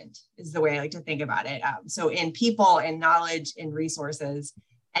investment is the way I like to think about it. So in people and knowledge and resources,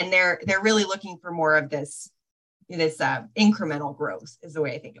 and they're really looking for more of this incremental growth is the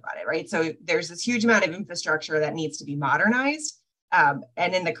way I think about it, right? So there's this huge amount of infrastructure that needs to be modernized. And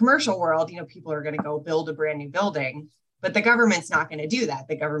in the commercial world, people are going to go build a brand new building, but the government's not going to do that.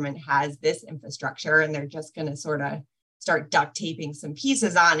 The government has this infrastructure, and they're just going to sort of start duct taping some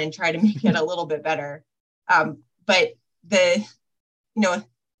pieces on and try to make it a little bit better. But the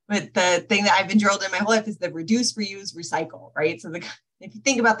thing that I've been drilled in my whole life is the reduce, reuse, recycle, right? So if you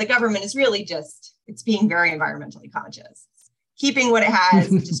think about the government, it's really it's being very environmentally conscious, keeping what it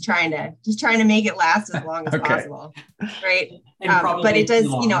has, and just trying to make it last as long as possible, right? But it does,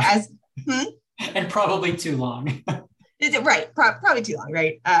 and probably too long. Right, probably too long,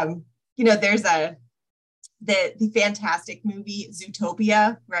 right? There's the fantastic movie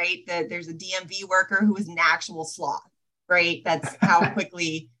Zootopia, right? There's a DMV worker who is an actual sloth, right? That's how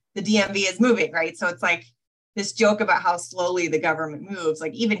quickly the DMV is moving, right? So it's like this joke about how slowly the government moves,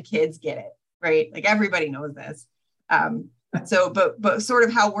 like even kids get it, right? Like everybody knows this. But sort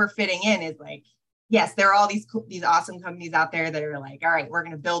of how we're fitting in is like, yes, there are all these awesome companies out there that are like, all right, we're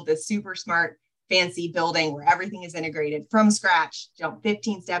going to build this super smart, fancy building where everything is integrated from scratch,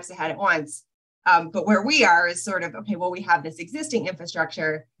 15 steps ahead at once. But where we are is sort of, okay, well, we have this existing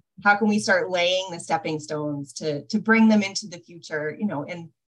infrastructure. How can we start laying the stepping stones to bring them into the future, and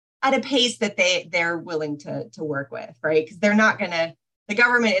at a pace that they're willing to work with, right? Because the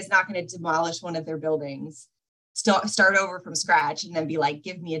government is not going to demolish one of their buildings, still start over from scratch, and then be like,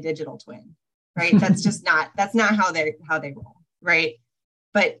 give me a digital twin, right? That's just that's not how they roll, right?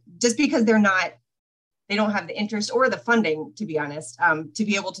 But just because they don't have the interest or the funding, to be honest, to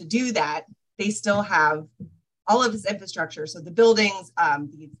be able to do that, they still have all of this infrastructure. So the buildings,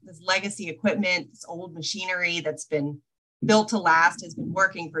 this legacy equipment, this old machinery that's been built to last, has been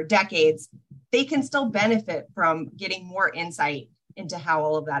working for decades, they can still benefit from getting more insight into how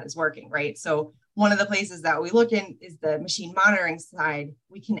all of that is working, right? So one of the places that we look in is the machine monitoring side.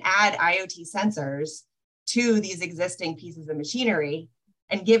 We can add IoT sensors to these existing pieces of machinery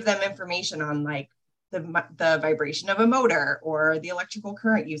and give them information on like the vibration of a motor or the electrical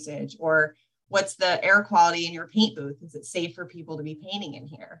current usage, or what's the air quality in your paint booth? Is it safe for people to be painting in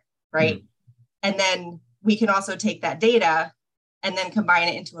here, right? Mm-hmm. And then we can also take that data and then combine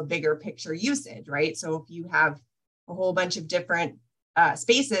it into a bigger picture usage, right? So if you have a whole bunch of different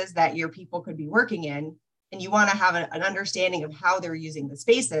spaces that your people could be working in, and you want to have an understanding of how they're using the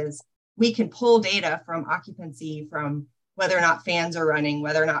spaces, we can pull data from occupancy, from whether or not fans are running,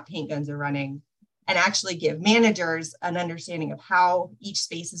 whether or not paint guns are running, and actually give managers an understanding of how each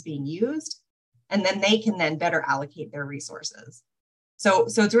space is being used. And then they can then better allocate their resources. So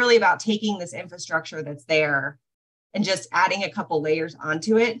it's really about taking this infrastructure that's there and just adding a couple layers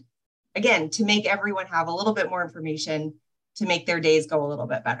onto it, again, to make everyone have a little bit more information, to make their days go a little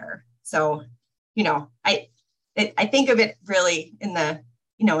bit better. So, I think of it really in the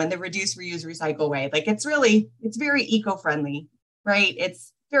reduce, reuse, recycle way. Like it's very eco-friendly, right?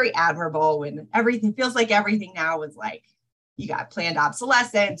 It's very admirable when everything feels like everything now is like, you got planned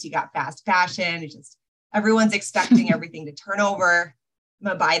obsolescence, you got fast fashion. It's just, everyone's expecting everything to turn over. I'm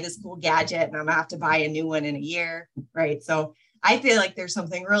gonna buy this cool gadget and I'm gonna have to buy a new one in a year, right? So I feel like there's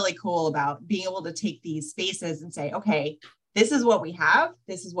something really cool about being able to take these spaces and say, okay, this is what we have,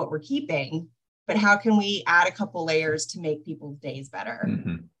 this is what we're keeping, but how can we add a couple layers to make people's days better?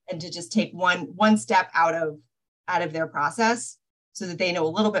 Mm-hmm. And to just take one step out of their process so that they know a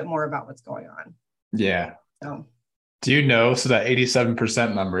little bit more about what's going on. Yeah. So do you know, so that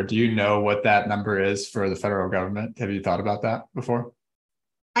 87% number, do you know what that number is for the federal government? Have you thought about that before?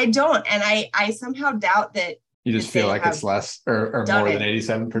 I don't. And I somehow doubt that. You just feel like it's less or more than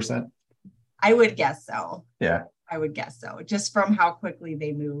 87%? I would guess so. Yeah. I would guess so, just from how quickly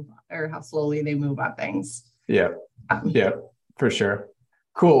they move or how slowly they move on things. Yeah. Yeah, for sure.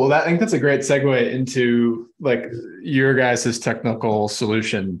 Cool. Well, I think that's a great segue into like your guys' technical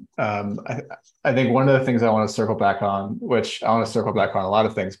solution. I think one of the things I want to circle back on, which I want to circle back on a lot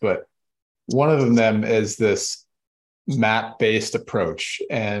of things, but one of them is this map-based approach.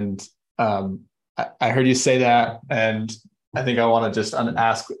 And I heard you say that, and I think I want to just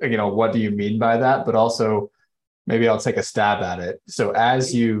ask, what do you mean by that? But also maybe I'll take a stab at it. So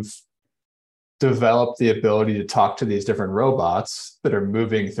as you've developed the ability to talk to these different robots that are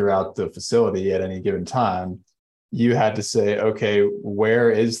moving throughout the facility at any given time, you had to say, okay, where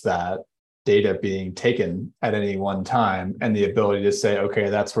is that data being taken at any one time? And the ability to say,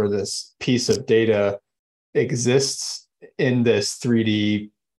 okay, that's where this piece of data exists in this 3D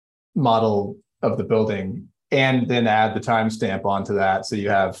model of the building, and then add the timestamp onto that. So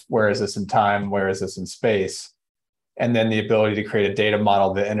you have, where is this in time? Where is this in space? And then the ability to create a data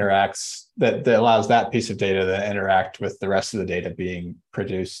model that interacts, that allows that piece of data to interact with the rest of the data being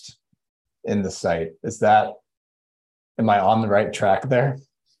produced in the site. Am I on the right track there?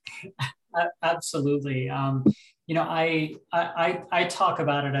 Absolutely. I talk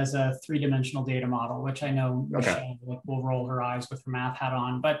about it as a three-dimensional data model, which I know Michelle will roll her eyes with her math hat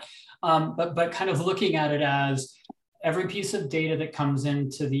on, but kind of looking at it as every piece of data that comes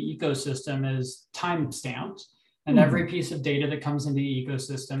into the ecosystem is time stamped, and every piece of data that comes into the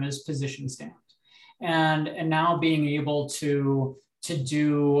ecosystem is position stamped. And now being able to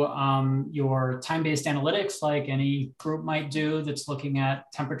do your time-based analytics like any group might do that's looking at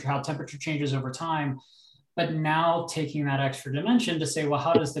how temperature changes over time, but now taking that extra dimension to say, well,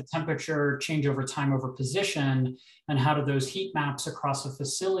 how does the temperature change over time over position? And how do those heat maps across a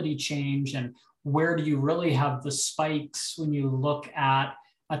facility change? And where do you really have the spikes when you look at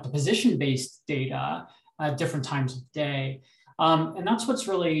the position-based data at different times of day? And that's what's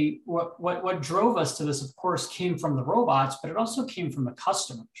really, what drove us to this, of course, came from the robots, but it also came from the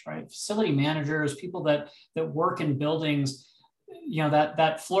customers, right? Facility managers, people that work in buildings.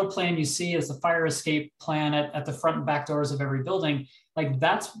 That floor plan you see as the fire escape plan at the front and back doors of every building, like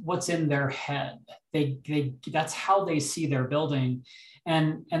that's what's in their head. That's how they see their building.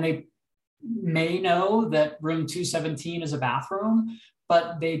 And they may know that room 217 is a bathroom,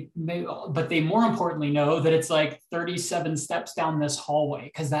 but they more importantly know that it's like 37 steps down this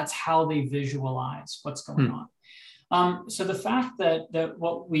hallway, because that's how they visualize what's going on. So the fact that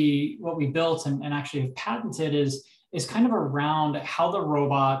what we built and actually have patented is kind of around how the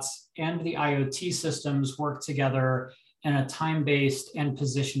robots and the IoT systems work together in a time-based and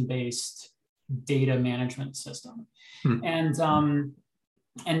position-based data management system. And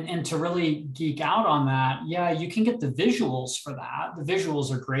and to really geek out on that, yeah, you can get the visuals for that. The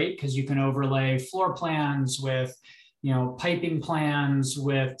visuals are great because you can overlay floor plans with, piping plans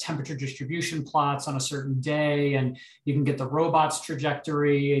with temperature distribution plots on a certain day, and you can get the robot's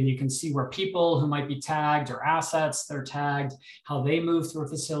trajectory, and you can see where people who might be tagged or assets they're tagged, how they move through a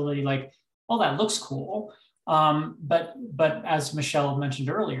facility. Like, all that looks cool. But as Michelle mentioned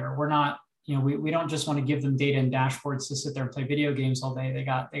earlier, we're not, we don't just want to give them data and dashboards to sit there and play video games all day. They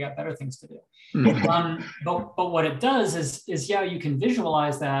got better things to do. But what it does is yeah, you can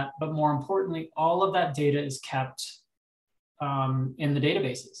visualize that, but more importantly, all of that data is kept in the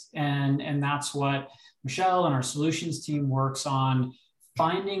databases, and that's what Michelle and our solutions team works on,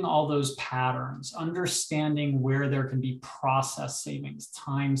 finding all those patterns, understanding where there can be process savings,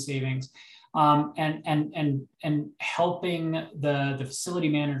 time savings. And helping the facility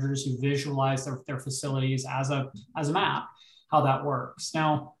managers who visualize their facilities as a map, how that works.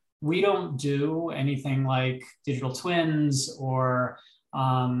 Now, we don't do anything like digital twins or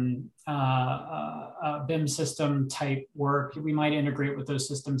BIM system type work. We might integrate with those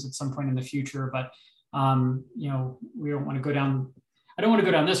systems at some point in the future, but we don't want to go down. I don't want to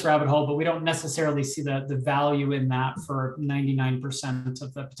go down this rabbit hole, but we don't necessarily see the value in that for 99%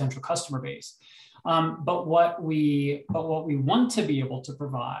 of the potential customer base. But what we want to be able to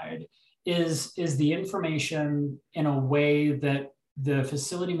provide is the information in a way that the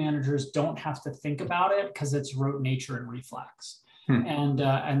facility managers don't have to think about it because it's rote nature and reflex. And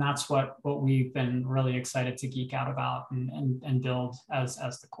that's what we've been really excited to geek out about and build as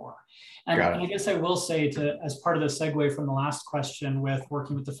the core. And I guess I will say, as part of the segue from the last question with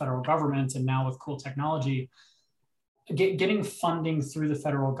working with the federal government and now with Cool Technology, getting funding through the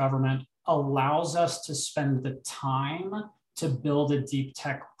federal government allows us to spend the time to build a deep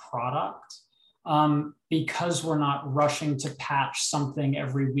tech product because we're not rushing to patch something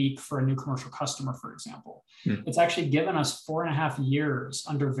every week for a new commercial customer, for example. It's actually given us 4.5 years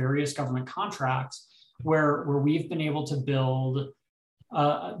under various government contracts where we've been able to build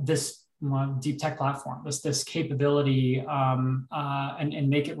this deep tech platform, this capability, and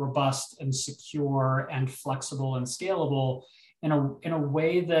make it robust and secure and flexible and scalable in a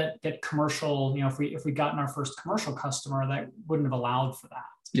way that commercial, if we gotten our first commercial customer, that wouldn't have allowed for that.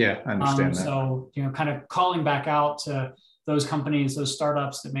 Yeah, I understand that. So, kind of calling back out to those companies, those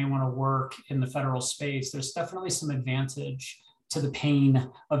startups that may want to work in the federal space, there's definitely some advantage to the pain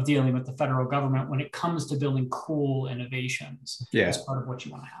of dealing with the federal government when it comes to building cool innovations as part of what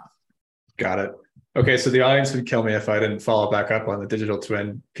you want to have. Got it. Okay, so the audience would kill me if I didn't follow back up on the digital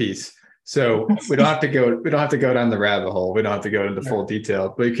twin piece. So we don't have to go down the rabbit hole. We don't have to go into full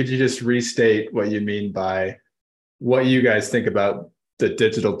detail, but could you just restate what you mean by what you guys think about the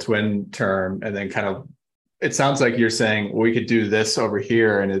digital twin term, and then kind of, it sounds like you're saying we could do this over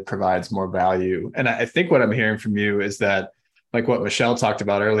here and it provides more value. And I think what I'm hearing from you is that, like what Michelle talked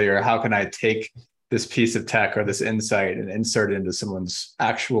about earlier, how can I take this piece of tech or this insight and insert it into someone's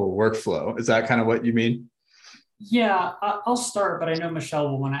actual workflow? Is that kind of what you mean? Yeah, I'll start, but I know Michelle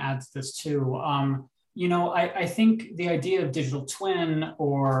will want to add to this too. I think the idea of digital twin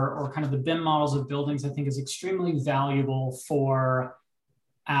or kind of the BIM models of buildings, I think is extremely valuable for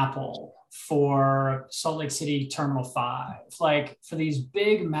Apple, for Salt Lake City Terminal 5, like for these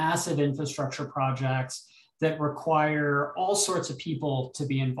big, massive infrastructure projects that require all sorts of people to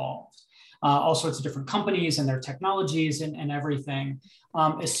be involved, all sorts of different companies and their technologies and everything,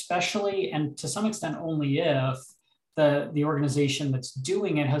 especially, and to some extent only if the organization that's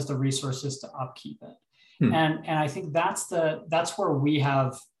doing it has the resources to upkeep it. And I think that's where we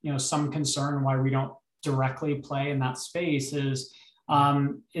have some concern why we don't directly play in that space is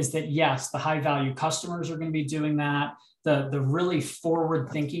that yes, the high value customers are going to be doing that. The really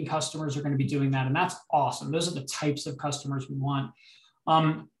forward thinking customers are going to be doing that. And that's awesome. Those are the types of customers we want.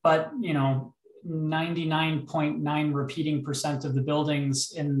 But 99.9 repeating % of the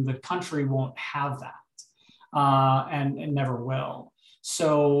buildings in the country won't have that and never will.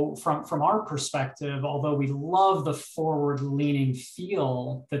 So from our perspective, although we love the forward-leaning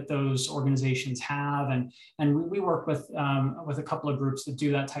feel that those organizations have, and we work with a couple of groups that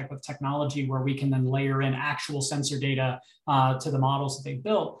do that type of technology where we can then layer in actual sensor data to the models that they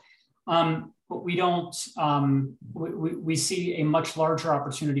built. But we don't. We see a much larger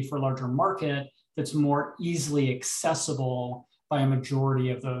opportunity for a larger market that's more easily accessible by a majority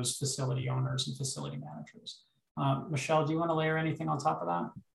of those facility owners and facility managers. Michelle, do you want to layer anything on top of that?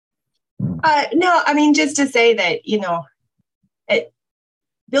 No, I mean, just to say that,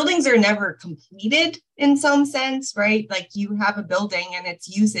 buildings are never completed in some sense, right? Like you have a building and its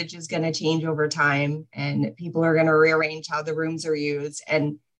usage is going to change over time, and people are going to rearrange how the rooms are used.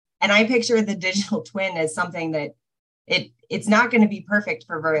 And I picture the digital twin as something that it's not going to be perfect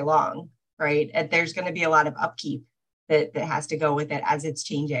for very long, right? And there's going to be a lot of upkeep that has to go with it as it's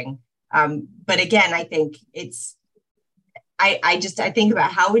changing. But again, I think I think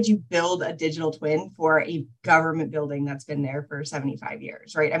about how would you build a digital twin for a government building that's been there for 75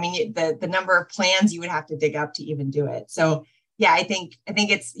 years, right? I mean, the number of plans you would have to dig up to even do it. So yeah, I think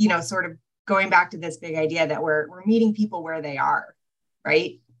it's, sort of going back to this big idea that we're meeting people where they are,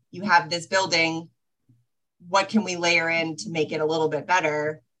 right? You have this building, what can we layer in to make it a little bit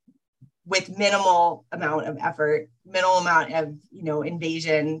better with minimal amount of effort, minimal amount of,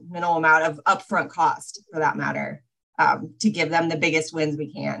 invasion, minimal amount of upfront cost for that matter. To give them the biggest wins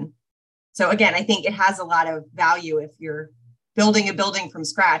we can. So again, I think it has a lot of value if you're building a building from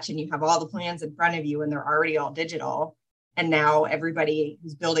scratch and you have all the plans in front of you and they're already all digital. And now everybody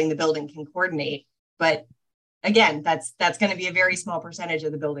who's building the building can coordinate. But again, that's going to be a very small percentage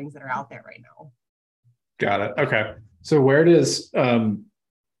of the buildings that are out there right now. Got it. Okay. So where does,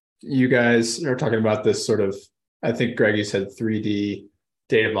 you guys are talking about this sort of, I think Greg, you said 3D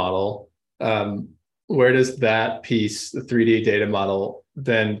data model. Where does that piece, the 3D data model,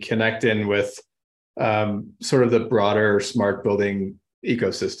 then connect in with sort of the broader smart building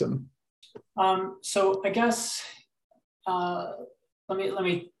ecosystem? So I guess let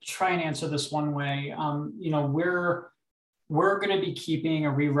me try and answer this one way. We're going to be keeping,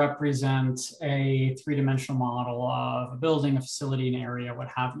 or we represent a three-dimensional model of a building, a facility, an area, what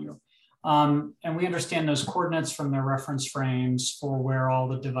have you. And we understand those coordinates from their reference frames for where all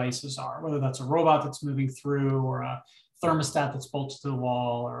the devices are, whether that's a robot that's moving through or a thermostat that's bolted to the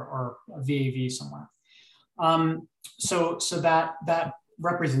wall or a VAV somewhere. So that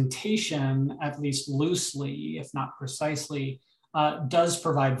representation, at least loosely, if not precisely, does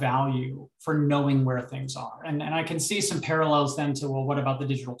provide value for knowing where things are. And I can see some parallels then to, well, what about the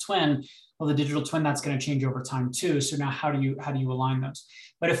digital twin? Well, the digital twin, that's going to change over time too. So now how do you align those?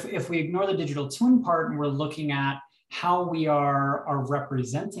 But if we ignore the digital twin part and we're looking at how we are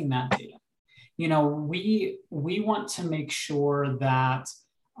representing that data, we want to make sure that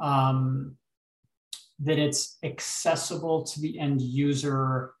that it's accessible to the end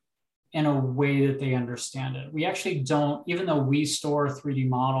user in a way that they understand it. We actually don't, even though we store a 3D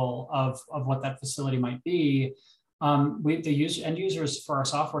model of what that facility might be, end users for our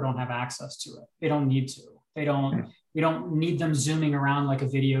software don't have access to it. They don't need to. We don't need them zooming around like a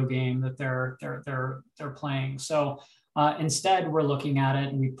video game that they're playing. So instead, we're looking at it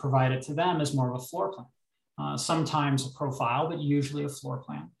and we provide it to them as more of a floor plan. Sometimes a profile, but usually a floor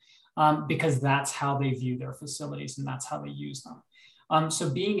plan, because that's how they view their facilities and that's how they use them. So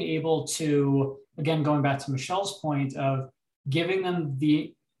being able to, again, going back to Michelle's point of giving them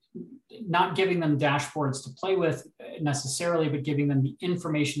not giving them dashboards to play with necessarily, but giving them the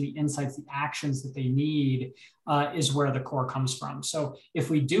information, the insights, the actions that they need is where the core comes from. So if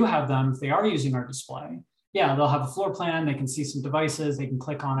we do have them, if they are using our display, yeah, they'll have a floor plan, they can see some devices, they can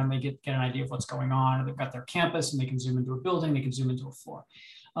click on them, they get an idea of what's going on, they've got their campus and they can zoom into a building, they can zoom into a floor.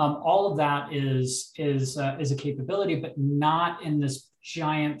 All of that is a capability, but not in this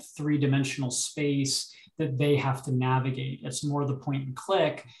giant three-dimensional space that they have to navigate. It's more the point and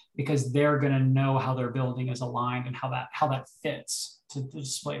click, because they're going to know how their building is aligned and how that fits to the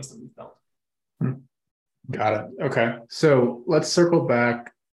displays that we've built. Got it. Okay. So let's circle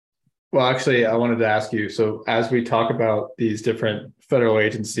back. Well, actually, I wanted to ask you, so as we talk about these different federal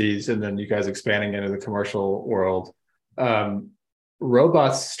agencies and then you guys expanding into the commercial world,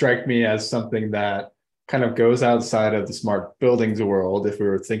 robots strike me as something that kind of goes outside of the smart buildings world, if we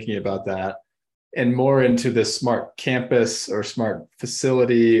were thinking about that, and more into this smart campus or smart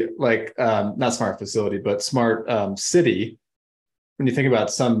facility, like not smart facility, but smart city. When you think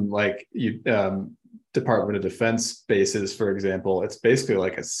about some like Department of Defense bases, for example, it's basically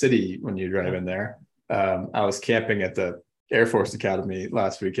like a city when you drive in there. I was camping at the Air Force Academy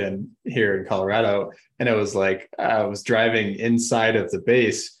last weekend here in Colorado, and it was like I was driving inside of the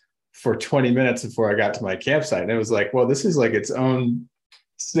base for 20 minutes before I got to my campsite. And it was like, well, this is like its own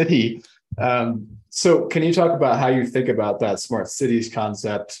city. So can you talk about how you think about that smart cities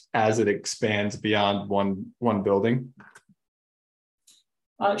concept as it expands beyond one building?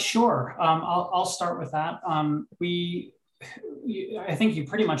 Sure. I'll start with that. I think you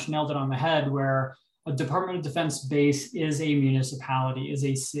pretty much nailed it on the head, where a Department of Defense base is a municipality, is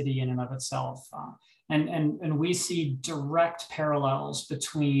a city in and of itself. And we see direct parallels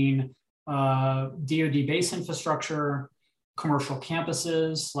between DoD base infrastructure commercial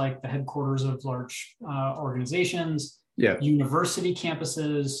campuses, like the headquarters of large organizations, Yeah. university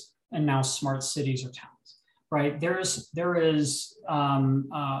campuses, and now smart cities or towns, right? There is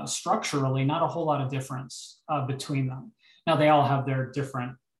structurally not a whole lot of difference between them. Now they all have their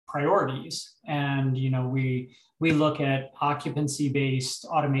different priorities, and we look at occupancy-based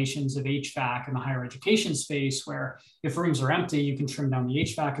automations of HVAC in the higher education space, where if rooms are empty, you can trim down the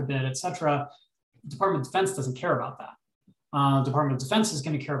HVAC a bit, et cetera. Department of Defense doesn't care about that. Department of Defense is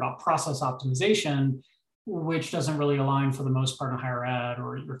going to care about process optimization, which doesn't really align for the most part in higher ed,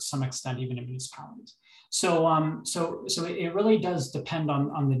 or to some extent even in municipalities. So it really does depend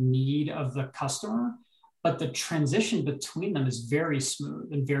on the need of the customer, but the transition between them is very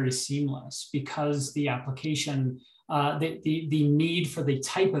smooth and very seamless, because the application, the need for the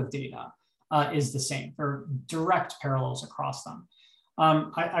type of data is the same. There are direct parallels across them.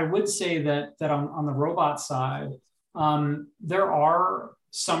 I would say that on the robot side, there are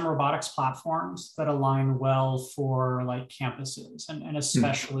some robotics platforms that align well for like campuses, and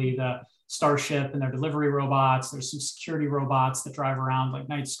especially the Starship and their delivery robots. There's some security robots that drive around, like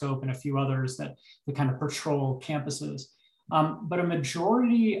Nightscope and a few others that kind of patrol campuses. But a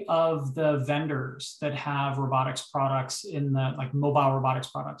majority of the vendors that have robotics products in the like mobile robotics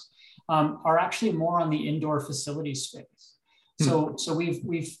products are actually more on the indoor facility space. So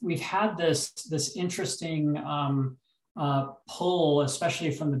we've had this interesting pull,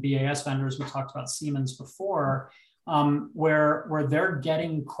 especially from the BAS vendors. We talked about Siemens before, where they're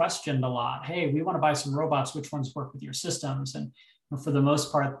getting questioned a lot. Hey, we want to buy some robots. Which ones work with your systems? And for the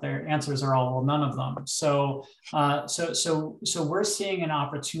most part, their answers are all, well, none of them. So we're seeing an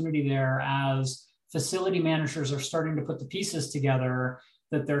opportunity there as facility managers are starting to put the pieces together,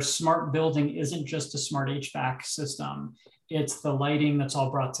 that their smart building isn't just a smart HVAC system. It's the lighting that's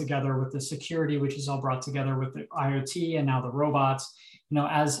all brought together with the security, which is all brought together with the IoT and now the robots.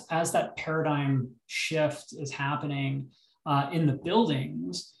 As that paradigm shift is happening in the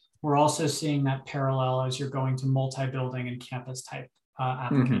buildings, we're also seeing that parallel as you're going to multi-building and campus type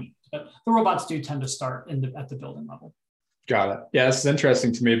applications. But the robots do tend to start at the building level. Got it. Yeah, this is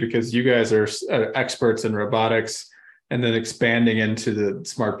interesting to me because you guys are experts in robotics, and then expanding into the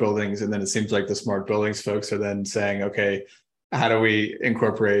smart buildings. And then it seems like the smart buildings folks are then saying, okay, how do we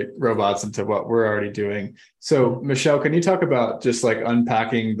incorporate robots into what we're already doing? So Michelle, can you talk about just like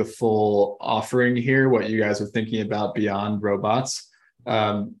unpacking the full offering here, what you guys are thinking about beyond robots?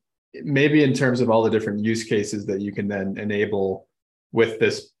 Maybe in terms of all the different use cases that you can then enable with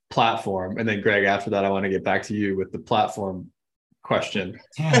this platform. And then Greg, after that, I want to get back to you with the platform question,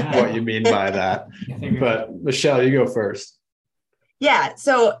 what you mean by that. But Michelle, you go first. Yeah.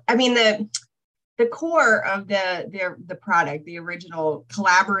 So, I mean, the core of the product, the original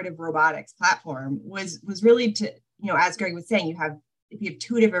collaborative robotics platform was really to, as Greg was saying, if you have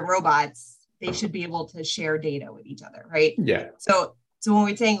two different robots, they should be able to share data with each other, right? Yeah. So when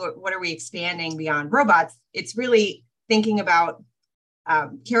we're saying, what are we expanding beyond robots? It's really thinking about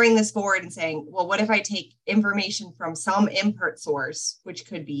carrying this forward and saying, well, what if I take information from some input source, which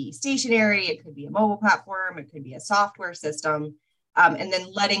could be stationary, it could be a mobile platform, it could be a software system, and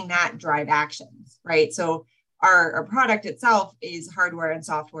then letting that drive actions, right? So our product itself is hardware and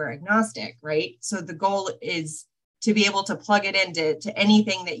software agnostic, right? So the goal is to be able to plug it into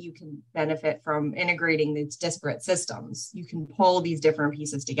anything that you can benefit from integrating these disparate systems. You can pull these different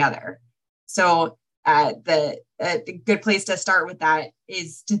pieces together. So the good place to start with that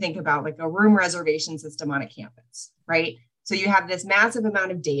is to think about like a room reservation system on a campus, right? So you have this massive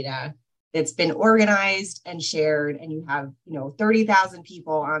amount of data that's been organized and shared, and you have 30,000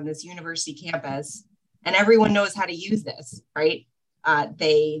 people on this university campus, and everyone knows how to use this, right?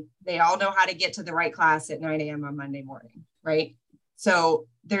 They all know how to get to the right class at 9 a.m. on Monday morning, right? So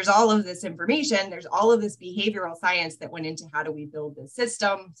there's all of this information, there's all of this behavioral science that went into how do we build this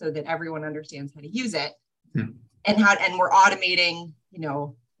system so that everyone understands how to use it. And we're automating,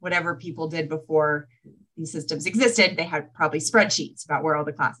 whatever people did before these systems existed. They had probably spreadsheets about where all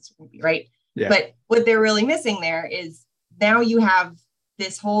the classes were going to be, right? Yeah. But what they're really missing there is now you have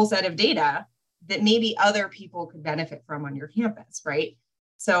this whole set of data that maybe other people could benefit from on your campus, right?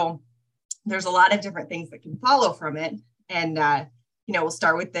 So there's a lot of different things that can follow from it. And, we'll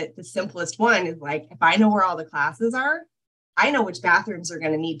start with the simplest one is like, if I know where all the classes are, I know which bathrooms are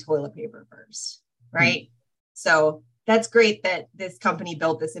going to need toilet paper first, right? So that's great that this company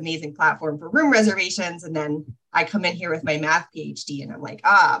built this amazing platform for room reservations. And then I come in here with my math PhD and I'm like,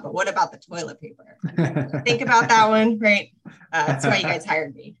 but what about the toilet paper? Think about that one, right? That's why you guys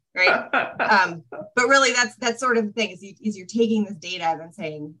hired me, right? But really that's sort of the thing is you're taking this data and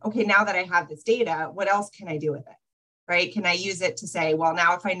saying, okay, now that I have this data, what else can I do with it? right? Can I use it to say, well,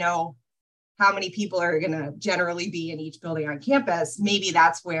 now if I know how many people are going to generally be in each building on campus, maybe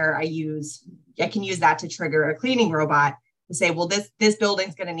that's where I can use that to trigger a cleaning robot to say, well, this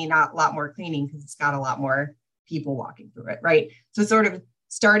building's going to need a lot more cleaning because it's got a lot more people walking through it, right? So sort of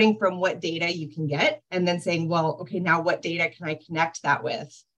starting from what data you can get and then saying, well, okay, now what data can I connect that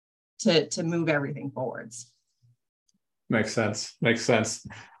with to move everything forwards? Makes sense.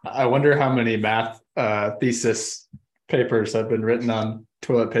 I wonder how many math thesis papers have been written on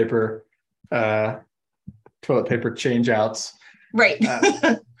toilet paper change outs. Right.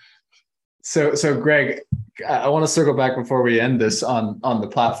 So Greg, I want to circle back before we end this on the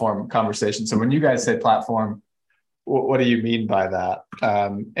platform conversation. So when you guys say platform, what do you mean by that?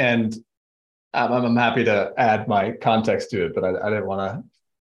 And I'm happy to add my context to it, but I didn't want to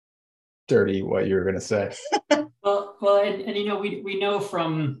dirty what you were going to say. Well, and you know, we know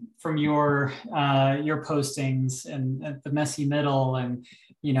from your postings and the messy middle, and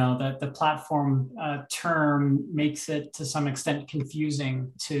you know that the platform term makes it to some extent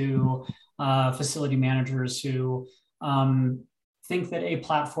confusing to facility managers who think that a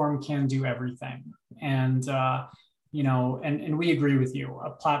platform can do everything. And you know, and we agree with you. A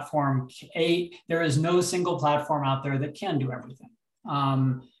platform, there is no single platform out there that can do everything.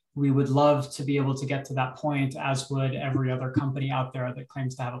 We would love to be able to get to that point, as would every other company out there that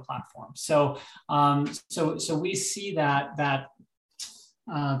claims to have a platform. So, so we see that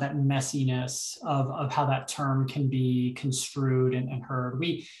messiness of how that term can be construed and heard.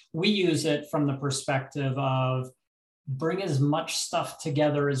 We use it from the perspective of bring as much stuff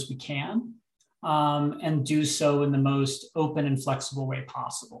together as we can, and do so in the most open and flexible way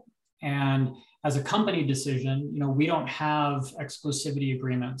possible. And as a company decision, you know, we don't have exclusivity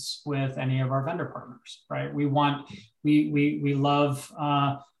agreements with any of our vendor partners, right? We love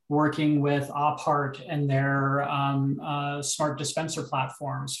working with Ophart and their smart dispenser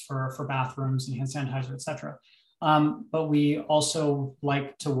platforms for bathrooms and hand sanitizer, et cetera. But we also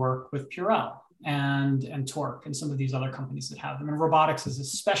like to work with Purell and Torque and some of these other companies that have them. And robotics is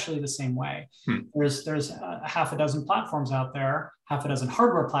especially the same way. There's a half a dozen platforms out there, half a dozen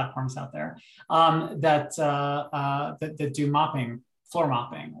hardware platforms out there that do mopping, floor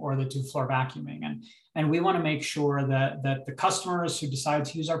mopping, or that do floor vacuuming. And we want to make sure that the customers who decide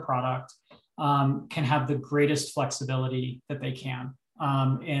to use our product can have the greatest flexibility that they can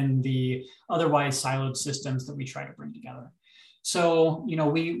in the otherwise siloed systems that we try to bring together. So, you know,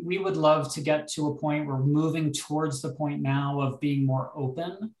 we would love to get to a point where we're moving towards the point now of being more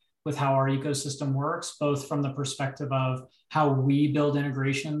open with how our ecosystem works, both from the perspective of how we build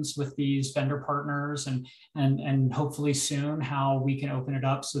integrations with these vendor partners and hopefully soon how we can open it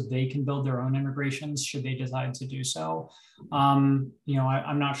up so they can build their own integrations should they decide to do so. You know,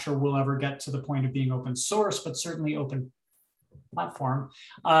 I'm not sure we'll ever get to the point of being open source, but certainly open platform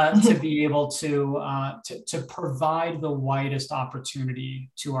to be able to provide the widest opportunity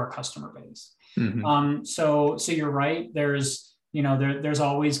to our customer base. Mm-hmm. So you're right. There's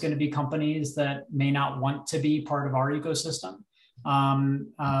always going to be companies that may not want to be part of our ecosystem,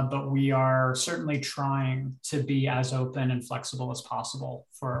 but we are certainly trying to be as open and flexible as possible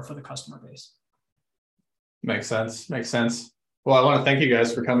for the customer base. Makes sense. Well, I want to thank you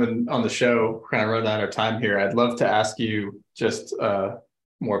guys for coming on the show. We're kind of running out of time here. I'd love to ask you just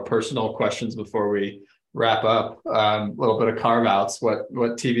more personal questions before we wrap up. A little bit of carve outs. What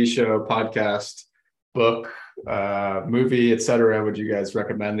TV show, podcast, book, movie, etc. would you guys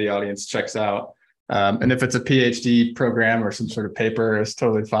recommend the audience checks out? And if it's a PhD program or some sort of paper, it's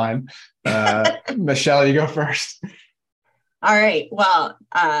totally fine. Michelle, you go first. All right. Well,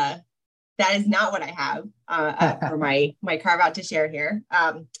 that is not what I have for my carve out to share here.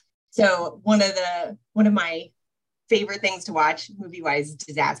 So one of my favorite things to watch movie wise is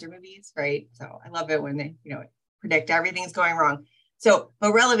disaster movies, right? So I love it when they, predict everything's going wrong. So,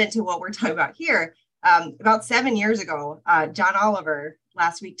 but relevant to what we're talking about here, about 7 years ago, John Oliver,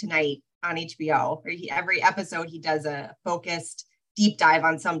 Last Week Tonight on HBO, every episode he does a focused deep dive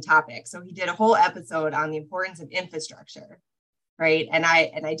on some topic. So he did a whole episode on the importance of infrastructure. Right. And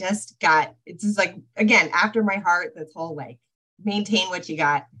I just got, it's just like, again, after my heart, this whole like maintain what you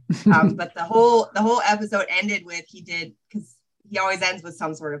got. But the whole episode ended with, because he always ends with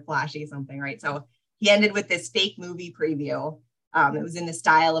some sort of flashy something, right? So he ended with this fake movie preview. It was in the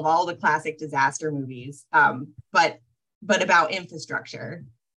style of all the classic disaster movies, but about infrastructure.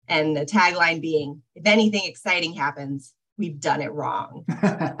 And the tagline being, if anything exciting happens, we've done it wrong.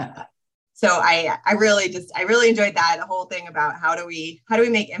 So I really enjoyed that, the whole thing about how do we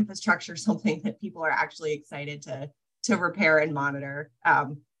make infrastructure something that people are actually excited to repair and monitor.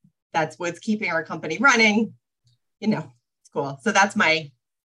 That's what's keeping our company running. it's cool. So that's my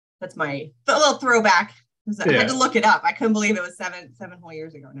little throwback. I had to look it up. I couldn't believe it was seven whole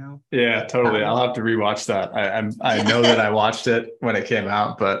years ago now. Yeah, totally. I'll have to rewatch that. I know that I watched it when it came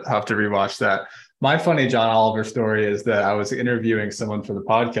out, but I'll have to rewatch that. My funny John Oliver story is that I was interviewing someone for the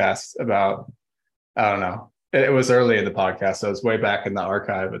podcast about, I don't know, it was early in the podcast. So it was way back in the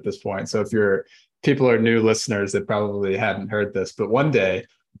archive at this point. So if people are new listeners that probably hadn't heard this, but one day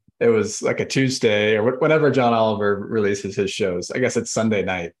it was like a Tuesday or whenever John Oliver releases his shows. I guess it's Sunday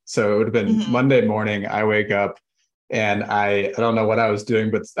night. So it would have been Monday morning. I wake up and I don't know what I was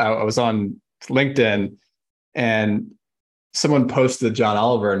doing, but I was on LinkedIn and someone posted John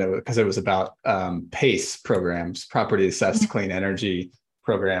Oliver, and because it was about PACE programs, property assessed clean energy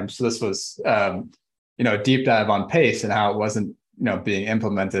programs. So this was, a deep dive on PACE and how it wasn't, being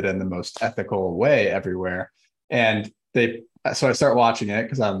implemented in the most ethical way everywhere. And so I start watching it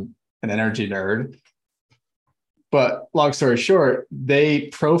because I'm an energy nerd. But long story short, they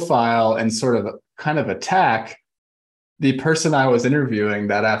profile and sort of kind of attack the person I was interviewing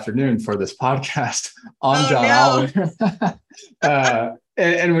that afternoon for this podcast on John Oliver.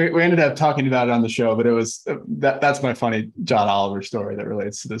 And we ended up talking about it on the show, but it was that's my funny John Oliver story that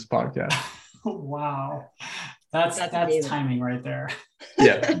relates to this podcast. Wow. That's timing right there.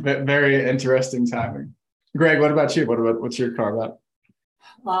 Yeah, very interesting timing. Greg, what about you? What's your carve out?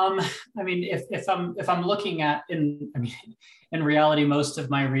 If I'm looking at in reality, most of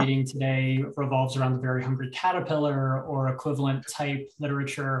my reading today revolves around the Very Hungry Caterpillar or equivalent type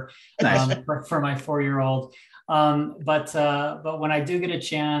literature for my 4-year-old. But when I do get a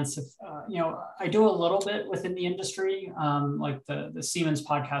chance, I do a little bit within the industry, like the Siemens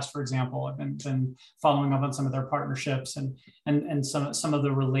podcast, for example. I've been following up on some of their partnerships and some of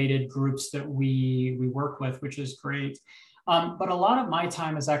the related groups that we work with, which is great. But a lot of my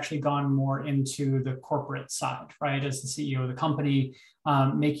time has actually gone more into the corporate side, right? As the CEO of the company,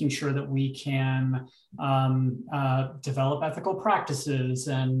 making sure that we can develop ethical practices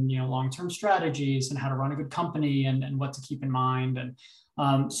and long-term strategies and how to run a good company and what to keep in mind.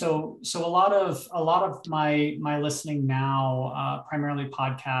 And so a lot of my listening now, primarily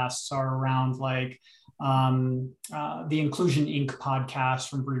podcasts, are around like the Inclusion Inc. podcast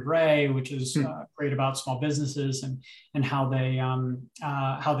from Bree Ray, which is great about small businesses and how they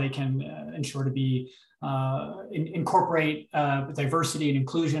can ensure to be incorporate diversity and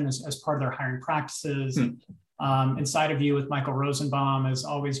inclusion as part of their hiring practices. Inside of You with Michael Rosenbaum is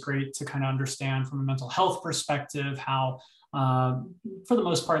always great to kind of understand from a mental health perspective how, for the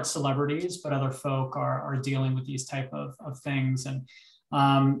most part, celebrities, but other folk are dealing with these type of things.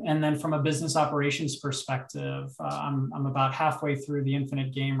 And then from a business operations perspective, I'm about halfway through The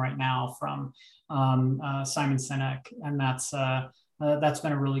Infinite Game right now from Simon Sinek, and that's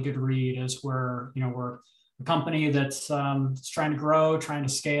been a really good read. As we're a company that's trying to grow, trying to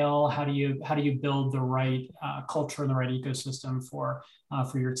scale. How do you build the right culture and the right ecosystem for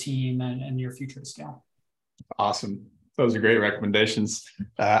your team and your future to scale? Awesome. Those are great recommendations.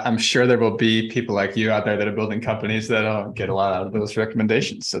 I'm sure there will be people like you out there that are building companies that'll get a lot out of those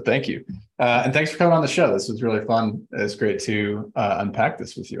recommendations. So thank you. And thanks for coming on the show. This was really fun. It's great to unpack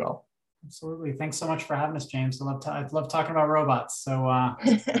this with you all. Absolutely. Thanks so much for having us, James. I love talking about robots. So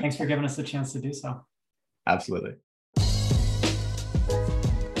thanks for giving us a chance to do so. Absolutely.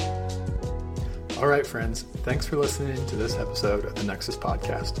 All right, friends, thanks for listening to this episode of the Nexus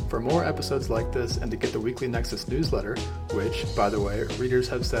Podcast. For more episodes like this and to get the weekly Nexus newsletter, which, by the way, readers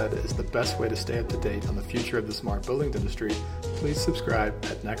have said is the best way to stay up to date on the future of the smart buildings industry, please subscribe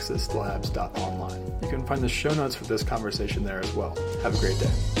at nexuslabs.online. You can find the show notes for this conversation there as well. Have a great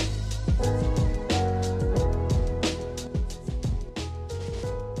day.